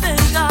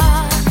navegar.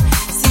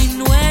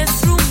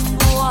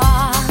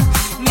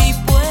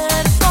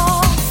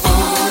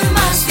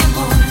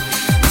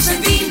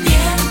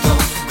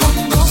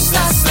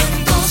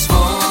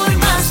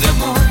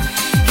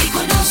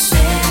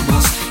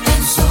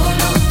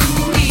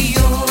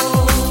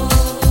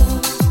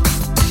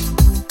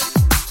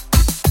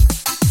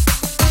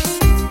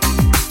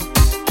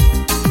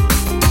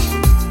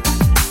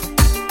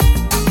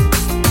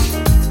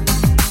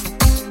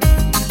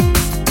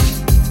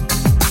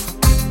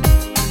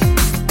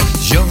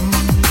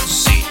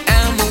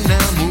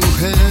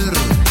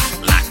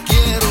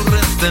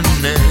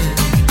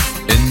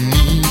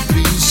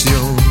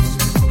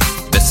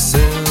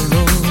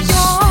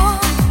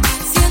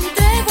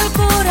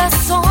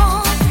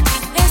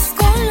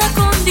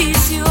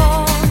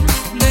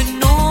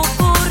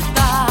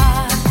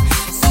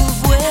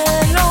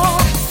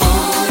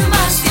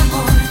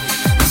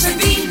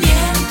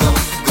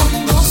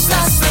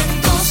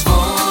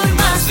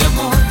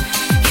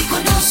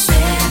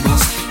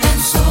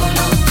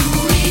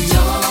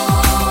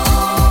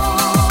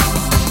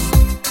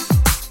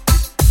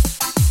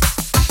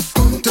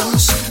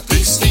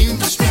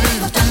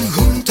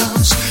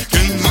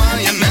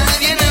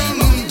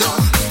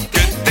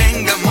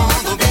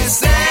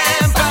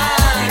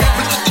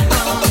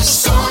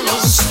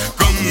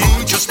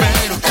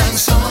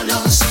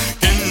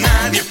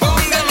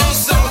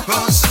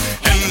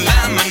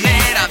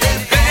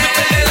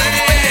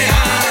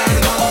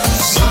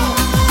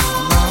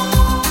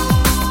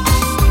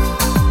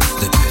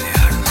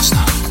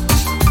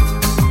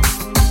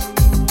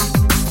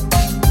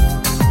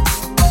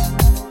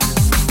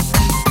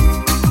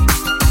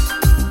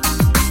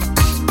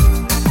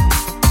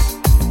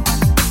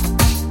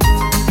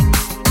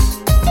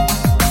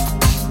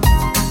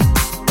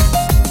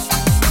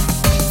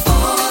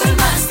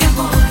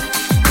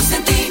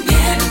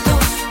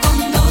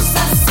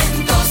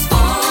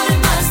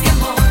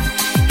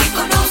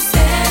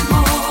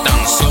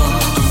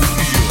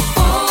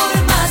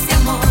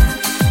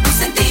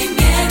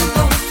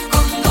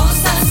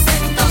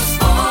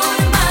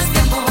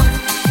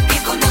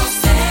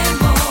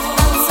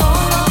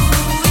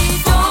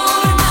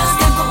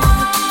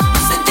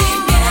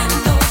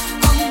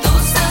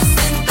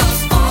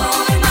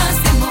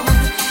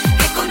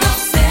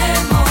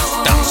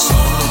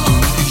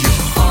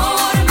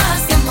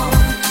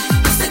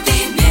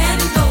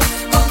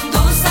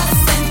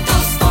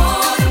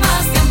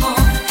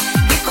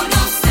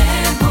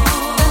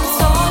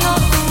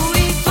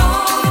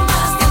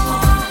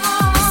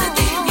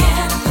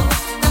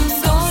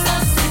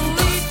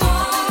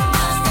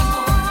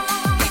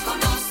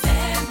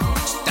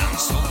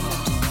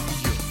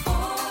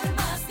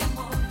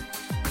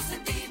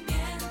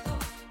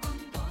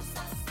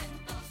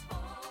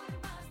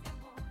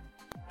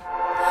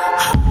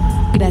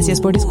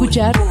 Gracias por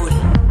escuchar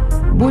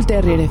Bull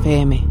Terrier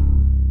FM.